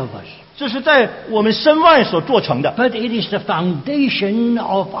outside of us, 这是在我们身外所做成的。 but it is the foundation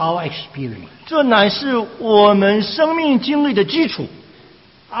of our experience. 这乃是我们生命经历的基础。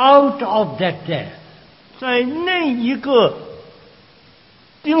 Out of that death, 在那一个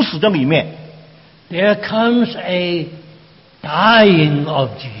钉死的里面， there comes a dying of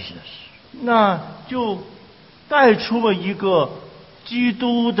Jesus. 那就带出了一个基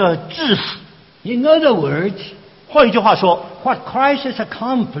督的致死。 In other words, 换一句话说， what Christ has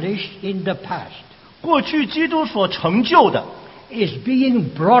accomplished in the past 过去基督所成就的， is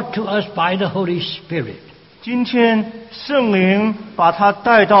being brought to us by the Holy Spirit. 今天圣灵把它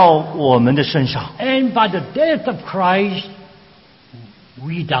带到我们的身上， And by the death of Christ,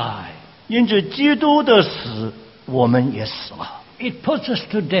 we die. 因着基督的死，我们也死了， It puts us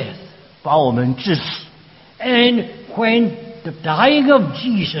to death. 把我们致死。 And when the dying of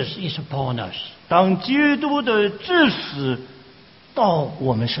Jesus is upon us, 当基督的致死到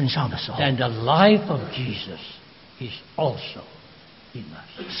我们身上的时候， then the life of Jesus is also in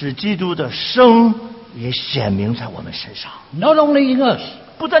us. 使基督的生也显明在我们身上， Not only in us,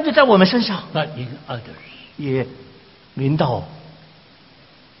 不单是在我们身上， but in others. 也临到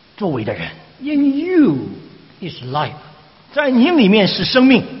周围的人。 In you is life. 在你里面是生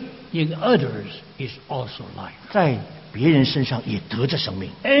命， In others is also life. 在别人身上也得着生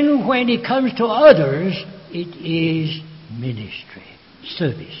命。 And when it comes to others, it is ministry,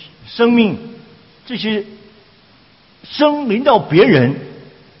 service. 生命这些生临到别人，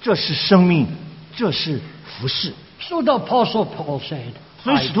这是生命，这是服侍。 So the Apostle Paul said,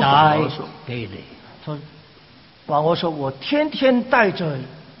 所以 I 使徒保罗 die 说 daily. 说，保罗说：“我天天带着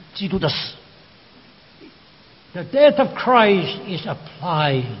基督的死。 The death of Christ is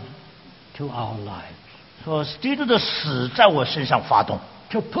applied to our lives. 说基督的死在我身上发动，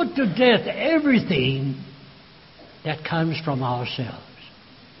 To put to death everything that comes from ourselves.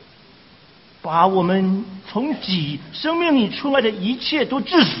 把我们从生命里出来的一切都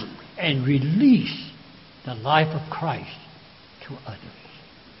致死， And release the life of Christ to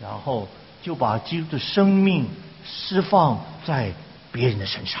others. 然后就把基督的生命释放在别人的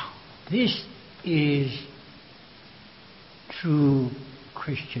身上。 This is true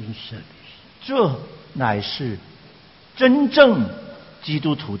Christian service. 这乃是真正基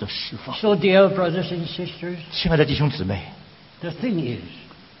督徒的释放。 So, dear brothers and sisters, 亲爱的弟兄姊妹， the thing is,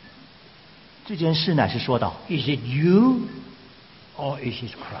 这件事乃是说到： is it you or is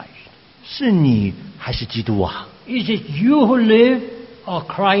it Christ? 是你还是基督啊？ Is it you who live or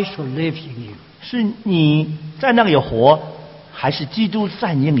Christ who lives in you? 是你在那里活，还是基督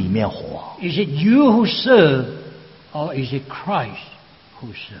在你里面活？ Is it you who serve or is it Christ who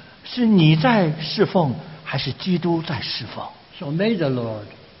serves? 是你在侍奉，还是基督在侍奉？ So may the Lord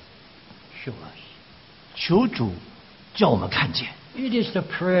show us. 求主叫我们看见。 It is the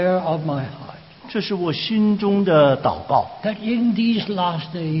prayer of my heart 这是我心中的祷告， that in these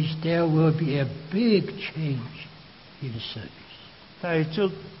last days there will be a big change in service. 在这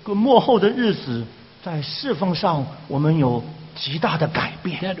个末后的日子，在侍奉上我们有极大的改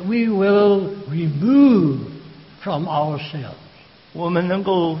变， That we will remove from ourselves, 我们能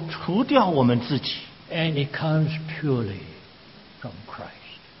够除掉我们自己， and it comes purely from Christ.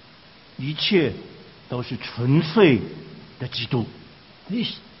 一切都是纯粹的基督。 This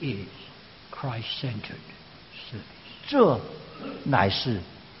is Christ-centered service. 这乃是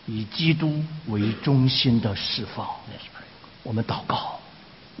以基督为中心的释放。 Let's pray. 我们祷告，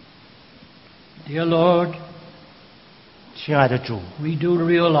 Dear Lord, 亲爱的主， we do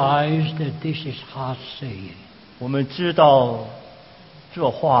realize that this is hard saying, 我们知道这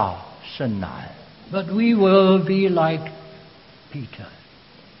话甚难， but we will be like Peter.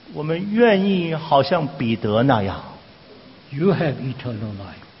 我们愿意好像彼得那样， You have eternal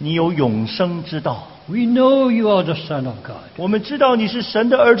life. 你有永生之道。 We know you are the Son of God. 我们知道你是神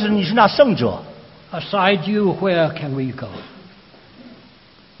的儿子，你是那圣者。 Aside you, where can we go?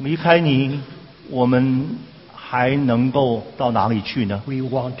 离开你，我们还能够到哪里去呢？ We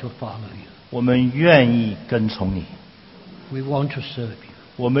want to follow you. 我们愿意跟从你， We want to serve you.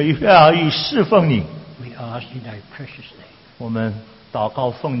 我们愿意侍奉你。 We ask in thy precious name. 我们祷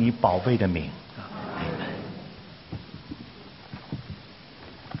告，奉你宝贝的名。 Amen.